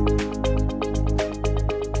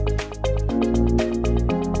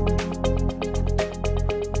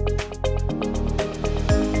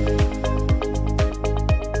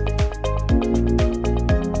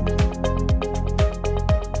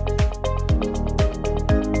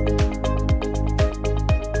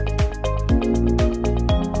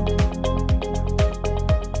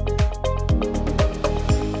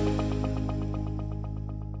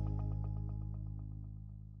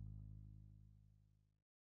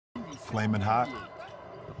 Flamin' hot,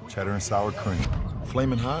 cheddar and sour cream.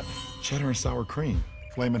 Flamin' hot, cheddar and sour cream.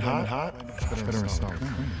 Flamin' hot, cheddar and sour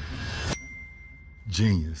cream.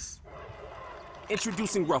 Genius.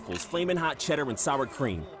 Introducing Ruffles Flamin' Hot Cheddar and Sour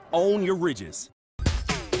Cream. Own your ridges.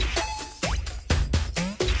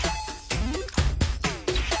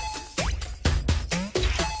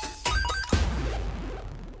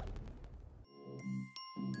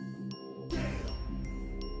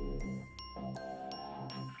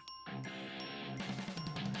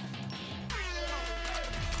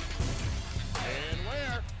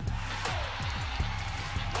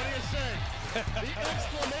 The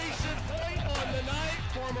exclamation point on the night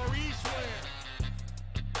for Maurice Ware.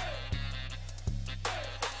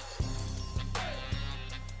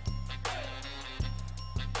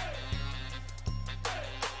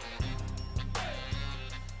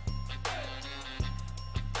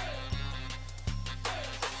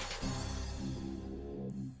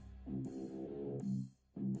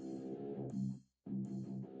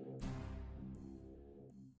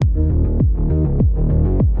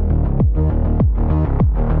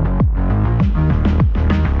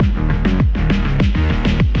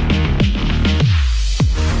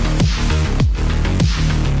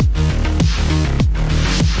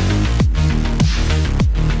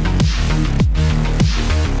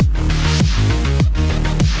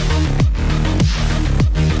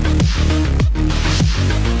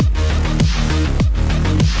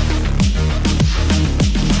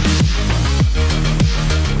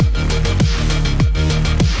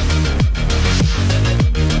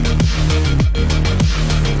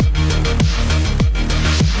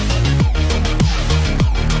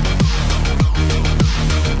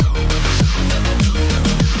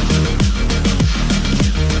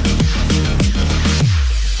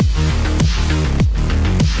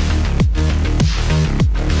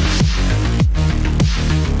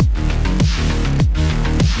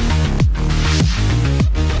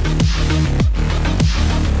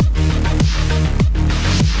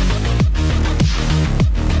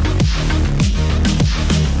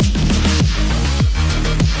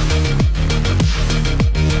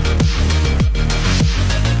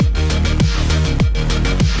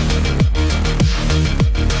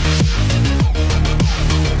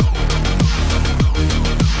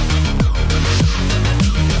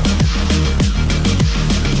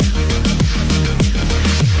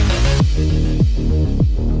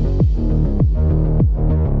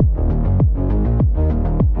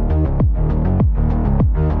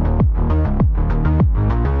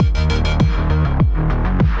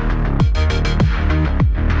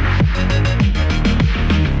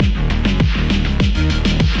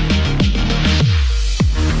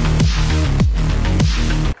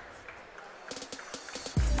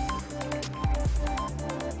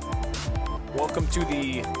 Welcome to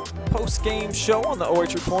the post-game show on the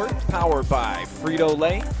OH Report, powered by Frito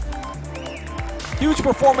Lay. Huge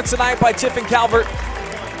performance tonight by Tiffin Calvert.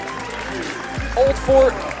 Old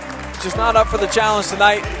Fort just not up for the challenge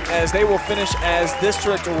tonight, as they will finish as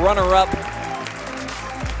district runner-up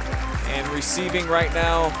and receiving right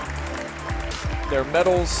now their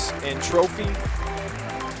medals and trophy.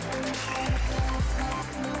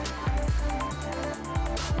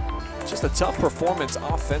 Just a tough performance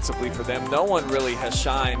offensively for them. No one really has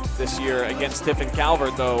shined this year against Tiffin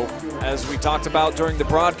Calvert, though, as we talked about during the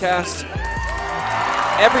broadcast.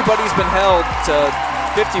 Everybody's been held to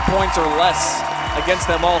 50 points or less against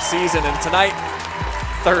them all season, and tonight,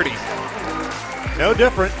 30. No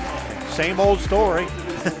different. Same old story.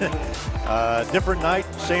 Different night,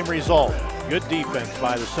 same result. Good defense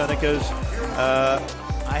by the Senecas.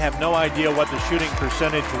 I have no idea what the shooting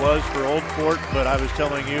percentage was for Old Fort, but I was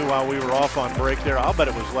telling you while we were off on break there, I'll bet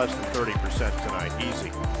it was less than 30% tonight,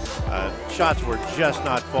 easy. Shots were just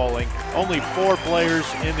not falling. Only 4 players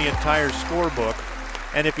in the entire scorebook.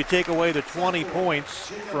 And if you take away the 20 points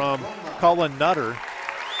from Cullen Nutter,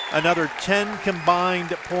 another 10 combined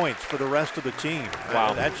points for the rest of the team.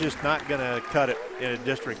 Wow. That's just not going to cut it in a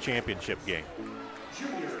district championship game.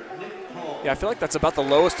 Yeah, I feel like that's about the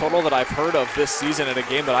lowest total that I've heard of this season in a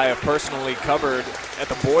game that I have personally covered at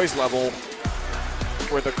the boys level,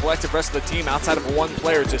 where the collective rest of the team, outside of one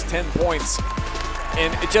player, just 10 points.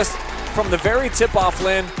 And it just, from the very tip-off,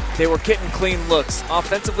 Lynn, they were getting clean looks.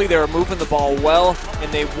 Offensively, they were moving the ball well,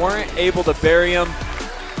 and they weren't able to bury them.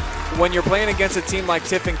 When you're playing against a team like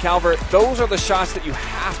Tiffin Calvert, those are the shots that you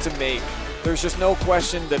have to make. There's just no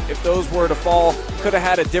question that if those were to fall, could have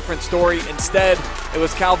had a different story. Instead, it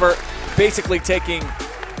was Calvert basically taking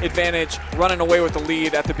advantage, running away with the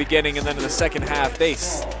lead at the beginning, and then in the second half, they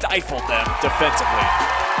stifled them defensively.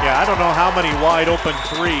 Yeah, I don't know how many wide open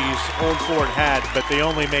threes Old Fort had, but they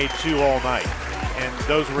only made 2 all night. And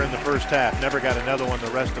those were in the first half. Never got another one the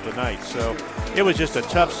rest of the night. So it was just a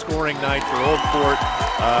tough scoring night for Old Fort.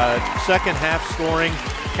 Second half scoring,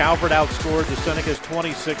 Calvert outscored the Senecas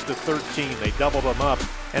 26-13. They doubled them up,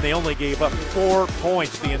 and they only gave up 4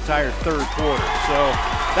 points the entire third quarter. So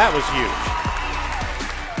that was huge.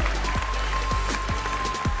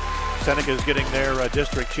 Seneca's getting their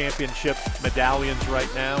district championship medallions right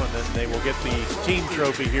now, and then they will get the team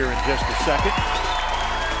trophy here in just a second.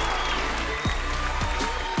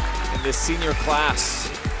 And this senior class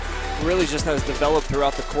really just has developed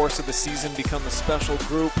throughout the course of the season, become a special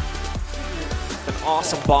group, an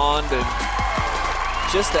awesome bond, and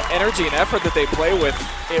just the energy and effort that they play with,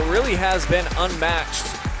 it really has been unmatched.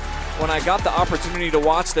 When I got the opportunity to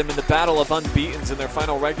watch them in the battle of unbeatens in their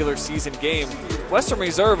final regular season game, Western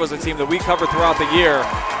Reserve was a team that we covered throughout the year.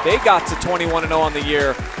 They got to 21-0 on the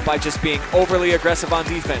year by just being overly aggressive on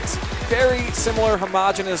defense. Very similar,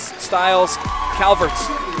 homogenous styles. Calvert's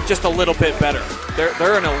just a little bit better.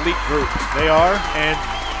 They're an elite group. They are, and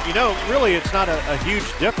you know, really it's not a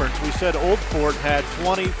huge difference. We said Old Fort had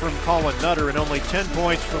 20 from Colin Nutter and only 10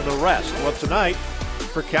 points from the rest. Well, tonight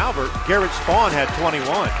for Calvert, Garrett Spawn had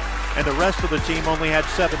 21, and the rest of the team only had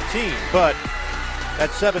 17. But that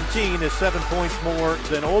 17 is 7 points more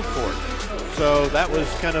than Old Fort. So that was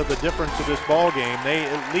kind of the difference of this ball game. They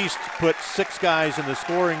at least put 6 guys in the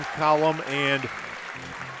scoring column and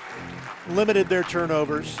limited their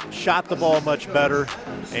turnovers, shot the ball much better,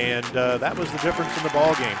 and that was the difference in the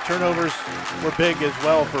ball game. Turnovers were big as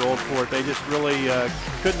well for Old Fort. They just really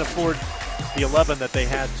couldn't afford the 11 that they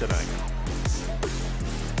had tonight.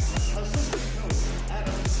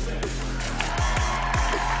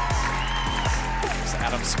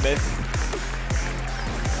 Adam Smith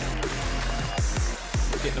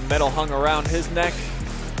getting a medal hung around his neck.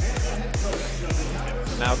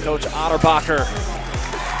 Now Coach Otterbacher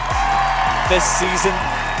this season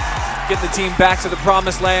getting the team back to the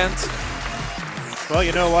promised land. Well,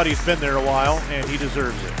 you know what? He's been there a while, and he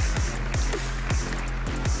deserves it.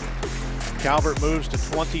 Calvert moves to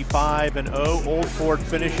 25-0. Old Fort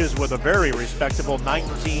finishes with a very respectable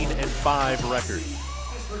 19-5 record.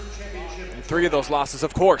 And 3 of those losses,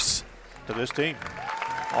 of course, to this team.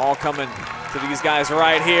 All coming to these guys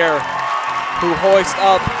right here who hoist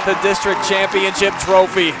up the district championship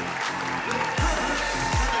trophy.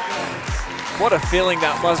 What a feeling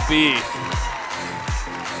that must be.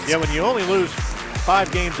 Yeah, when you only lose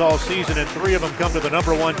 5 games all season and 3 of them come to the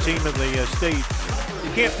 #1 team in the state,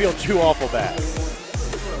 you can't feel too awful bad.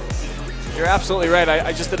 You're absolutely right.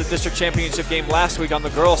 I just did a district championship game last week on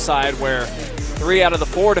the girls' side where 3 out of the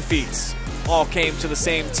 4 defeats all came to the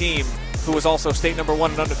same team, who was also state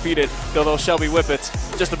 #1 and undefeated, although Shelby Whippets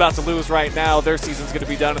just about to lose right now. Their season's going to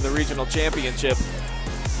be done in the regional championship.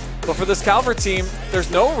 But for this Calvert team,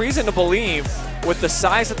 there's no reason to believe, with the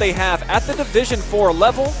size that they have at the Division IV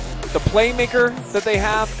level, the playmaker that they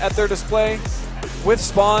have at their display with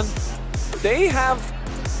Spawn, they have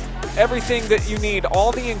everything that you need,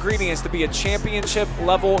 all the ingredients to be a championship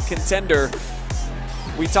level contender.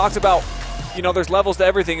 We talked about, you know, there's levels to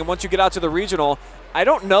everything, and once you get out to the regional, I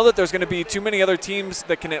don't know that there's going to be too many other teams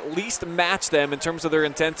that can at least match them in terms of their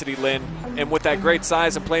intensity, Lynn. And with that great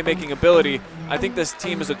size and playmaking ability, I think this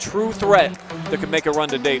team is a true threat that can make a run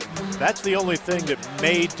to date. That's the only thing that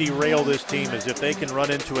may derail this team, is if they can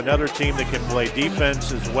run into another team that can play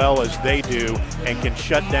defense as well as they do and can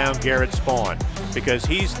shut down Garrett Spawn, because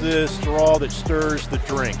he's the straw that stirs the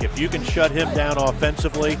drink. If you can shut him down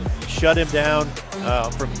offensively, shut him down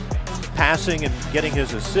from passing and getting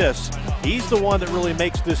his assists, he's the one that really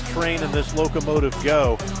makes this train and this locomotive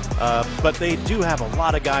go. But they do have a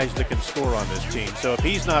lot of guys that can score on this team. So if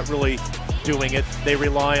he's not really doing it. They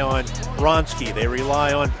rely on Ronski. They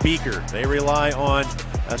rely on Beaker. They rely on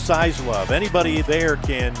Sizlove. Anybody there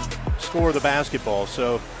can score the basketball.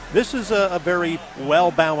 So this is a very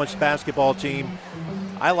well-balanced basketball team.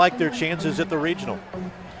 I like their chances at the regional.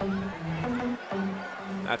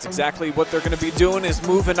 That's exactly what they're going to be doing, is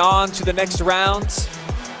moving on to the next round.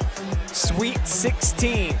 Sweet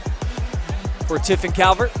 16 for Tiffin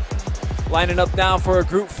Calvert. Lining up now for a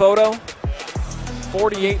group photo.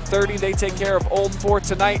 48-30, they take care of Old Fort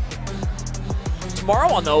tonight.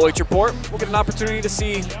 Tomorrow on the OH Report, we'll get an opportunity to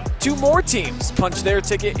see 2 more teams punch their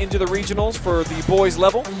ticket into the regionals for the boys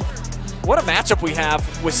level. What a matchup we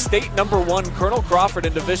have with state #1 Colonel Crawford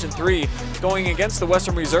in Division III going against the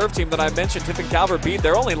Western Reserve team that I mentioned. Tiffin Calvert beat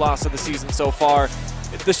their only loss of the season so far.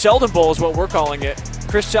 The Sheldon Bowl is what we're calling it.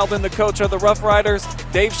 Chris Sheldon, the coach of the Rough Riders.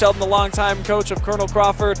 Dave Sheldon, the longtime coach of Colonel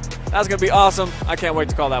Crawford. That's going to be awesome. I can't wait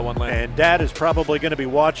to call that one, Lynn. And Dad is probably going to be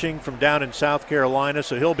watching from down in South Carolina,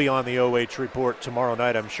 so he'll be on the OH Report tomorrow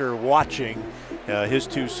night, I'm sure, watching his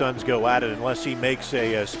 2 sons go at it, unless he makes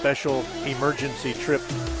a special emergency trip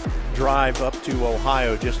drive up to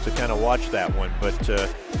Ohio just to kind of watch that one. But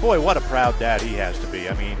boy, what a proud dad he has to be.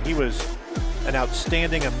 I mean, he was an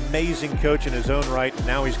outstanding, amazing coach in his own right, and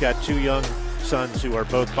now he's got 2 young sons who are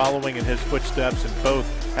both following in his footsteps, and both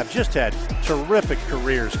have just had terrific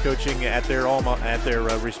careers coaching at their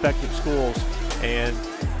respective schools, and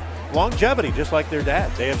longevity, just like their dad.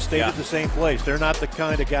 They have stayed at the same place. They're not the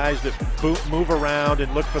kind of guys that move around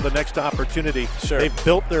and look for the next opportunity. Sure. They've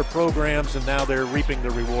built their programs, and now they're reaping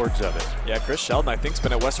the rewards of it. Yeah, Chris Sheldon, I think, has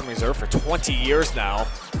been at Western Reserve for 20 years now.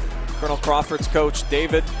 Colonel Crawford's coach,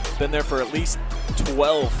 David, been there for at least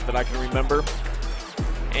 12 that I can remember.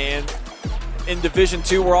 And in Division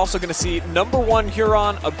II, we're also going to see #1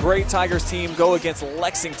 Huron, a great Tigers team, go against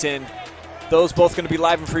Lexington. Those both going to be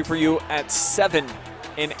live and free for you at 7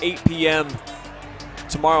 and 8 p.m.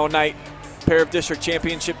 tomorrow night. Pair of district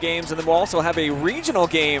championship games, and then we'll also have a regional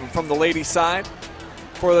game from the ladies' side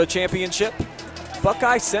for the championship.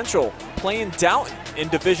 Buckeye Central playing Downton in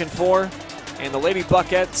Division IV, and the Lady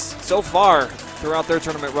Buckettes so far throughout their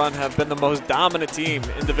tournament run have been the most dominant team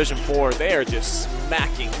in Division IV. They are just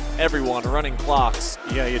smacking everyone, running clocks.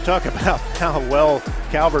 Yeah, you talk about how well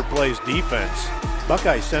Calvert plays defense.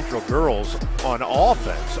 Buckeye Central girls on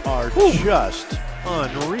offense are just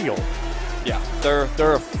unreal. Yeah,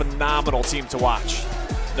 they're a phenomenal team to watch.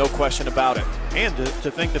 No question about it. And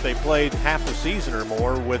to think that they played half the season or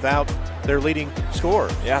more without their leading scorer.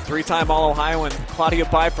 Yeah, 3-time All-Ohioan Claudia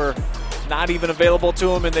Pfeiffer not even available to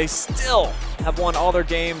them, and they still have won all their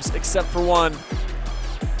games except for one,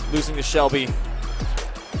 losing to Shelby,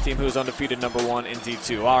 team who is undefeated #1 in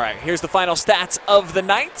D2. All right, here's the final stats of the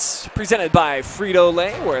night, presented by Frito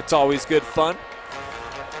Lay, where it's always good fun.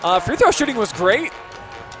 Free throw shooting was great.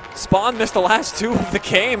 Spawn missed the last 2 of the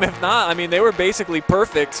game. If not, I mean, they were basically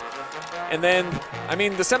perfect. And then, I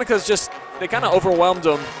mean, the Senecas they kind of overwhelmed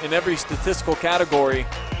them in every statistical category,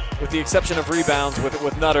 with the exception of rebounds,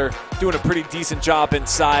 with Nutter doing a pretty decent job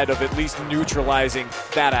inside of at least neutralizing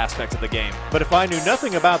that aspect of the game. But if I knew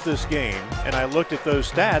nothing about this game and I looked at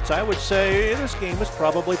those stats, I would say this game was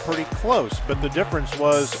probably pretty close. But the difference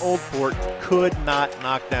was Old Fort could not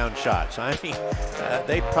knock down shots. I mean,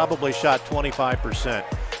 they probably shot 25%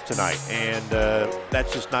 tonight, and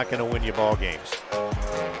that's just not going to win you ball games.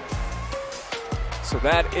 So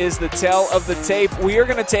that is the tale of the tape. We are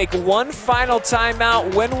going to take one final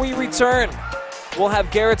timeout. When we return, we'll have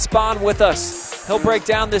Garrett Spahn with us. He'll break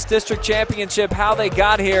down this district championship, how they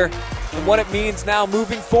got here, and what it means now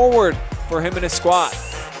moving forward for him and his squad.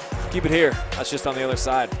 Keep it here. That's just on the other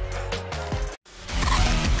side.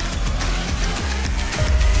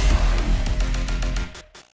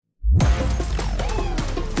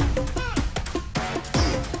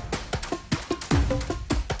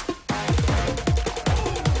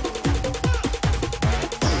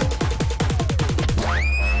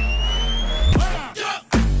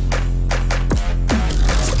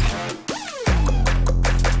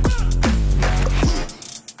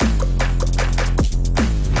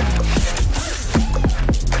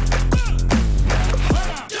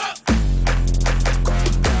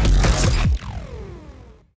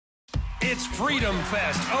 It's Freedom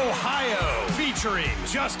Fest Ohio, featuring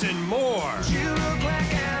Justin Moore, You look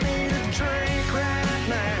like I need a drink right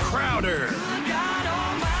now. Crowder, God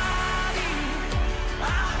almighty, I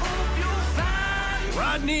hope you'll find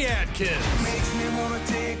Rodney Atkins, makes me wanna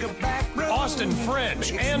take a back road. Austin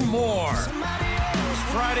French, and more.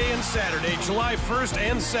 Friday and Saturday, July 1st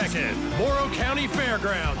and 2nd, Morrow County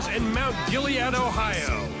Fairgrounds in Mount Gilead,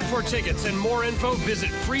 Ohio. For tickets and more info,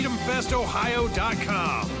 visit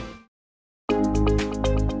freedomfestohio.com.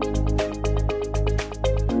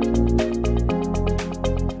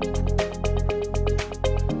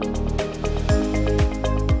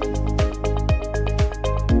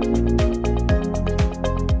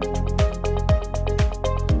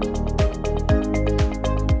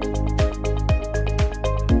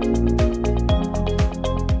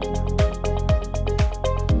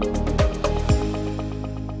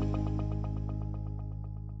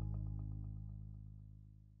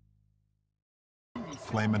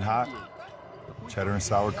 Flamin' hot, cheddar and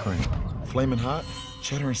sour cream. Flamin' hot,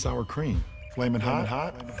 cheddar and sour cream. Flamin' hot,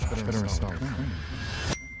 Cheddar and sour cream.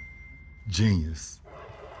 Genius.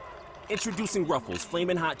 Introducing Ruffles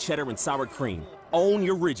Flamin' Hot Cheddar and Sour Cream. Own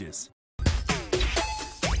your ridges.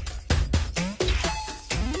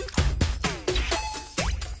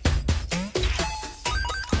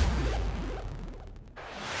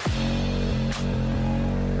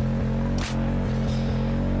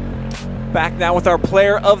 Back now with our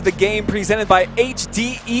player of the game presented by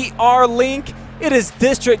HDER Link. It is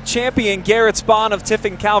district champion Garrett Spahn of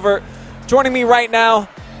Tiffin Calvert joining me right now.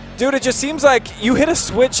 Dude, it just seems like you hit a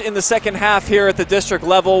switch in the second half here at the district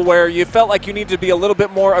level where you felt like you needed to be a little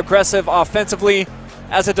bit more aggressive offensively.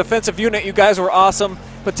 As a defensive unit, you guys were awesome.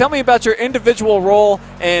 But tell me about your individual role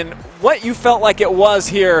and what you felt like it was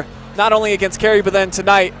here, not only against Cary, but then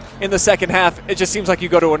tonight in the second half. It just seems like you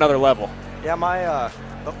go to another level. Yeah, my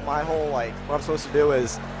whole, what I'm supposed to do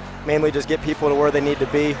is mainly just get people to where they need to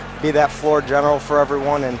be that floor general for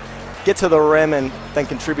everyone, and get to the rim and then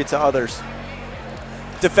contribute to others.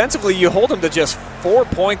 Defensively, you hold them to just 4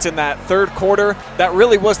 points in that third quarter. That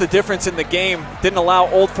really was the difference in the game. Didn't allow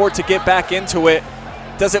Old Fort to get back into it.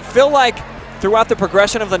 Does it feel like throughout the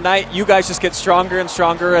progression of the night, you guys just get stronger and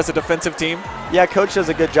stronger as a defensive team? Yeah, Coach does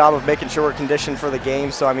a good job of making sure we're conditioned for the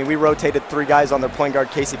game. So, we rotated 3 guys on their point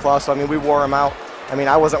guard, Casey Plus. So, we wore him out.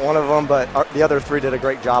 I wasn't one of them, but the other 3 did a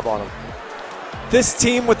great job on him. This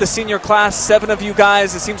team with the senior class, 7 of you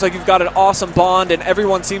guys, it seems like you've got an awesome bond, and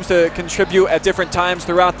everyone seems to contribute at different times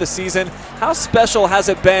throughout the season. How special has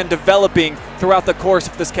it been developing throughout the course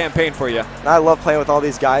of this campaign for you? I love playing with all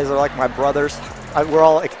these guys. They're like my brothers. We're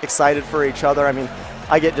all excited for each other.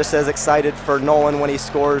 I get just as excited for Nolan when he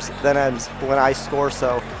scores than as when I score,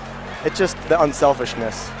 so it's just the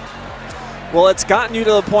unselfishness. Well, it's gotten you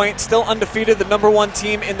to the point, still undefeated, the #1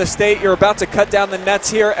 team in the state. You're about to cut down the nets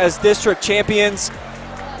here as district champions.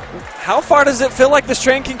 How far does it feel like this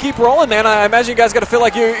train can keep rolling, man? I imagine you guys got to feel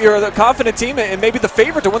like you're the confident team and maybe the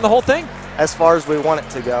favorite to win the whole thing. As far as we want it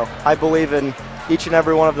to go. I believe in each and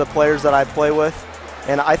every one of the players that I play with,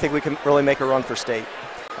 and I think we can really make a run for state.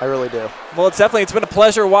 I really do. Well, it's been a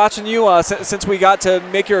pleasure watching you since we got to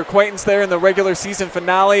make your acquaintance there in the regular season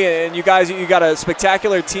finale, and you guys, you got a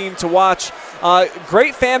spectacular team to watch.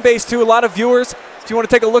 Great fan base too, a lot of viewers. If you want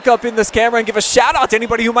to take a look up in this camera and give a shout out to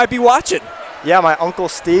anybody who might be watching. Yeah, my uncle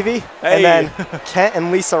Stevie, and then Kent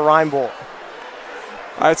and Lisa Reinbold.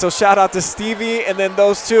 All right, so shout out to Stevie and then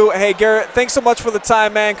those 2. Hey, Garrett, thanks so much for the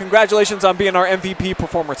time, man. Congratulations on being our MVP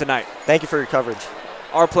performer tonight. Thank you for your coverage.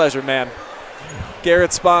 Our pleasure, man.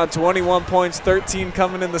 Garrett Spahn, 21 points, 13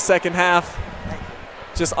 coming in the second half.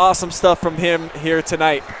 Just awesome stuff from him here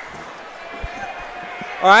tonight.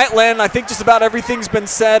 All right, Len, I think just about everything's been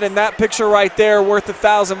said, and that picture right there worth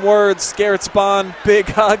 1,000 words. Garrett Spahn, big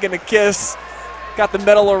hug and a kiss. Got the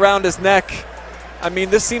medal around his neck.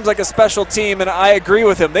 This seems like a special team, and I agree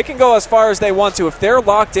with him. They can go as far as they want to. If they're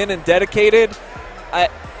locked in and dedicated, I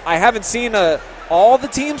haven't seen all the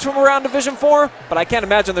teams from around Division IV, but I can't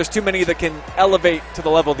imagine there's too many that can elevate to the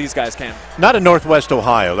level these guys can. Not in Northwest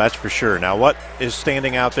Ohio, that's for sure. Now, what is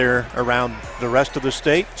standing out there around the rest of the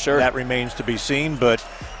state? Sure. That remains to be seen, but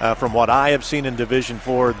from what I have seen in Division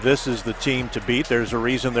IV, this is the team to beat. There's a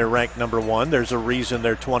reason they're ranked #1. There's a reason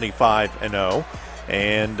they're 25-0,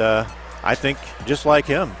 and I think just like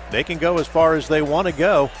him, they can go as far as they want to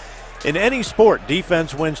go. In any sport,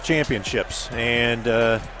 defense wins championships,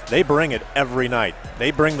 and they bring it every night.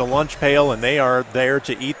 They bring the lunch pail, and they are there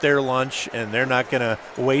to eat their lunch, and they're not going to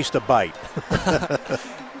waste a bite.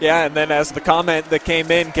 Yeah, and then as the comment that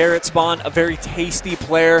came in, Garrett Spahn, a very tasty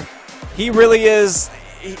player. He really is.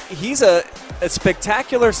 He's a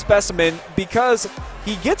spectacular specimen because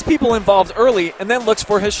he gets people involved early and then looks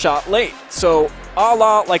for his shot late. So a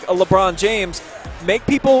la like a LeBron James, make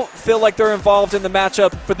people feel like they're involved in the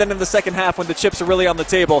matchup, but then in the second half when the chips are really on the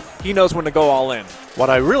table, he knows when to go all in.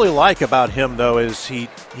 What I really like about him, though, is he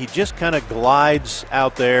just kind of glides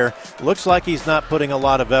out there. Looks like he's not putting a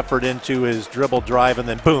lot of effort into his dribble drive, and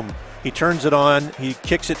then boom, he turns it on, he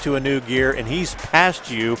kicks it to a new gear, and he's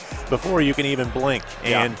past you before you can even blink.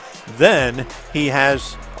 Yeah. And then he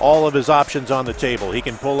has all of his options on the table. He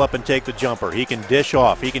can pull up and take the jumper. He can dish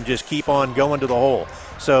off. He can just keep on going to the hole.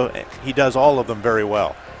 So he does all of them very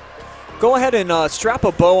well. Go ahead and strap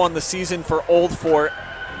a bow on the season for Old Fort.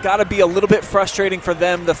 Got to be a little bit frustrating for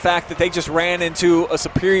them, the fact that they just ran into a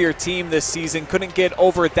superior team this season, couldn't get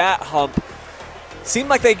over that hump. Seemed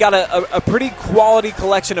like they got a pretty quality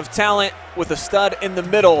collection of talent with a stud in the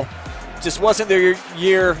middle. Just wasn't their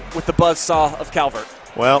year with the buzzsaw of Calvert.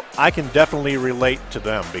 Well, I can definitely relate to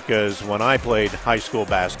them because when I played high school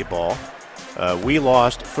basketball, We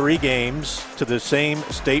lost 3 games to the same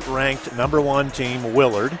state-ranked #1 team,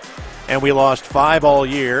 Willard, and we lost 5 all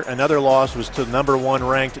year. Another loss was to #1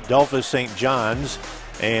 ranked Delphus St. John's,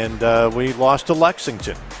 and we lost to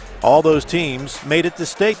Lexington. All those teams made it to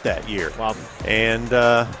state that year. Wow. And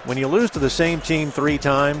when you lose to the same team 3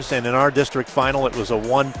 times, and in our district final it was a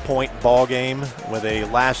 1-point ball game with a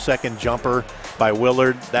last-second jumper by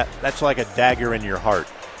Willard, that's like a dagger in your heart.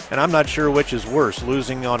 And I'm not sure which is worse,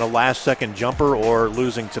 losing on a last-second jumper or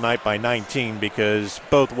losing tonight by 19, because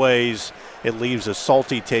both ways it leaves a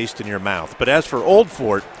salty taste in your mouth. But as for Old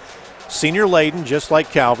Fort, senior laden, just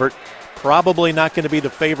like Calvert, probably not going to be the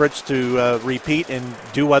favorites to repeat and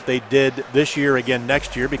do what they did this year again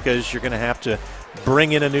next year, because you're going to have to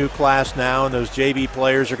bring in a new class now, and those JV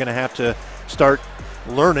players are going to have to start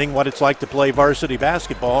learning what it's like to play varsity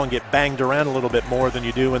basketball and get banged around a little bit more than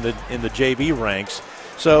you do in the JV ranks.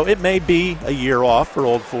 So it may be a year off for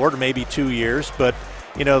Old Fort, or maybe 2 years, but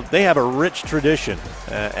you know, they have a rich tradition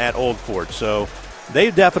at Old Fort, so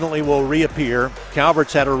they definitely will reappear.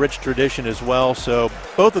 Calvert's had a rich tradition as well, so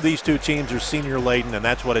both of these two teams are senior laden, and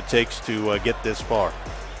that's what it takes to get this far.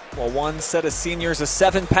 Well, one set of seniors, a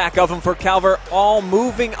 7-pack of them for Calvert, all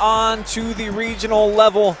moving on to the regional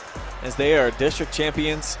level as they are district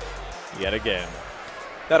champions yet again.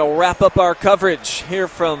 That'll wrap up our coverage here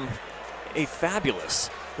from a fabulous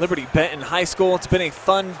Liberty-Benton High School. It's been a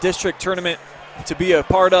fun district tournament to be a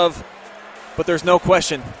part of, but there's no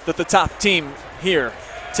question that the top team here,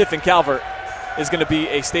 Tiffin Calvert, is going to be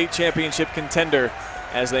a state championship contender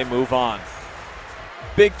as they move on.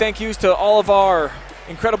 Big thank yous to all of our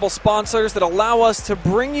incredible sponsors that allow us to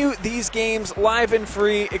bring you these games live and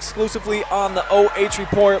free exclusively on the OH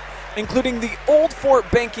Report, including the Old Fort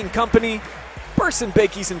Banking Company,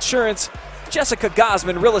 Burson-Bakies Insurance, Jessica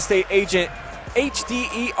Gossman, Real Estate Agent,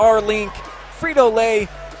 HDER Link, Frito Lay,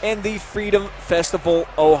 and the Freedom Festival,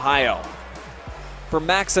 Ohio. For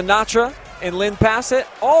Max Sinatra and Lynn Passett,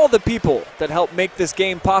 all the people that helped make this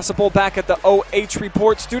game possible back at the OH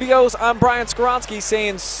Report studios, I'm Brian Skoronsky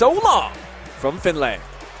saying so long from Finlay.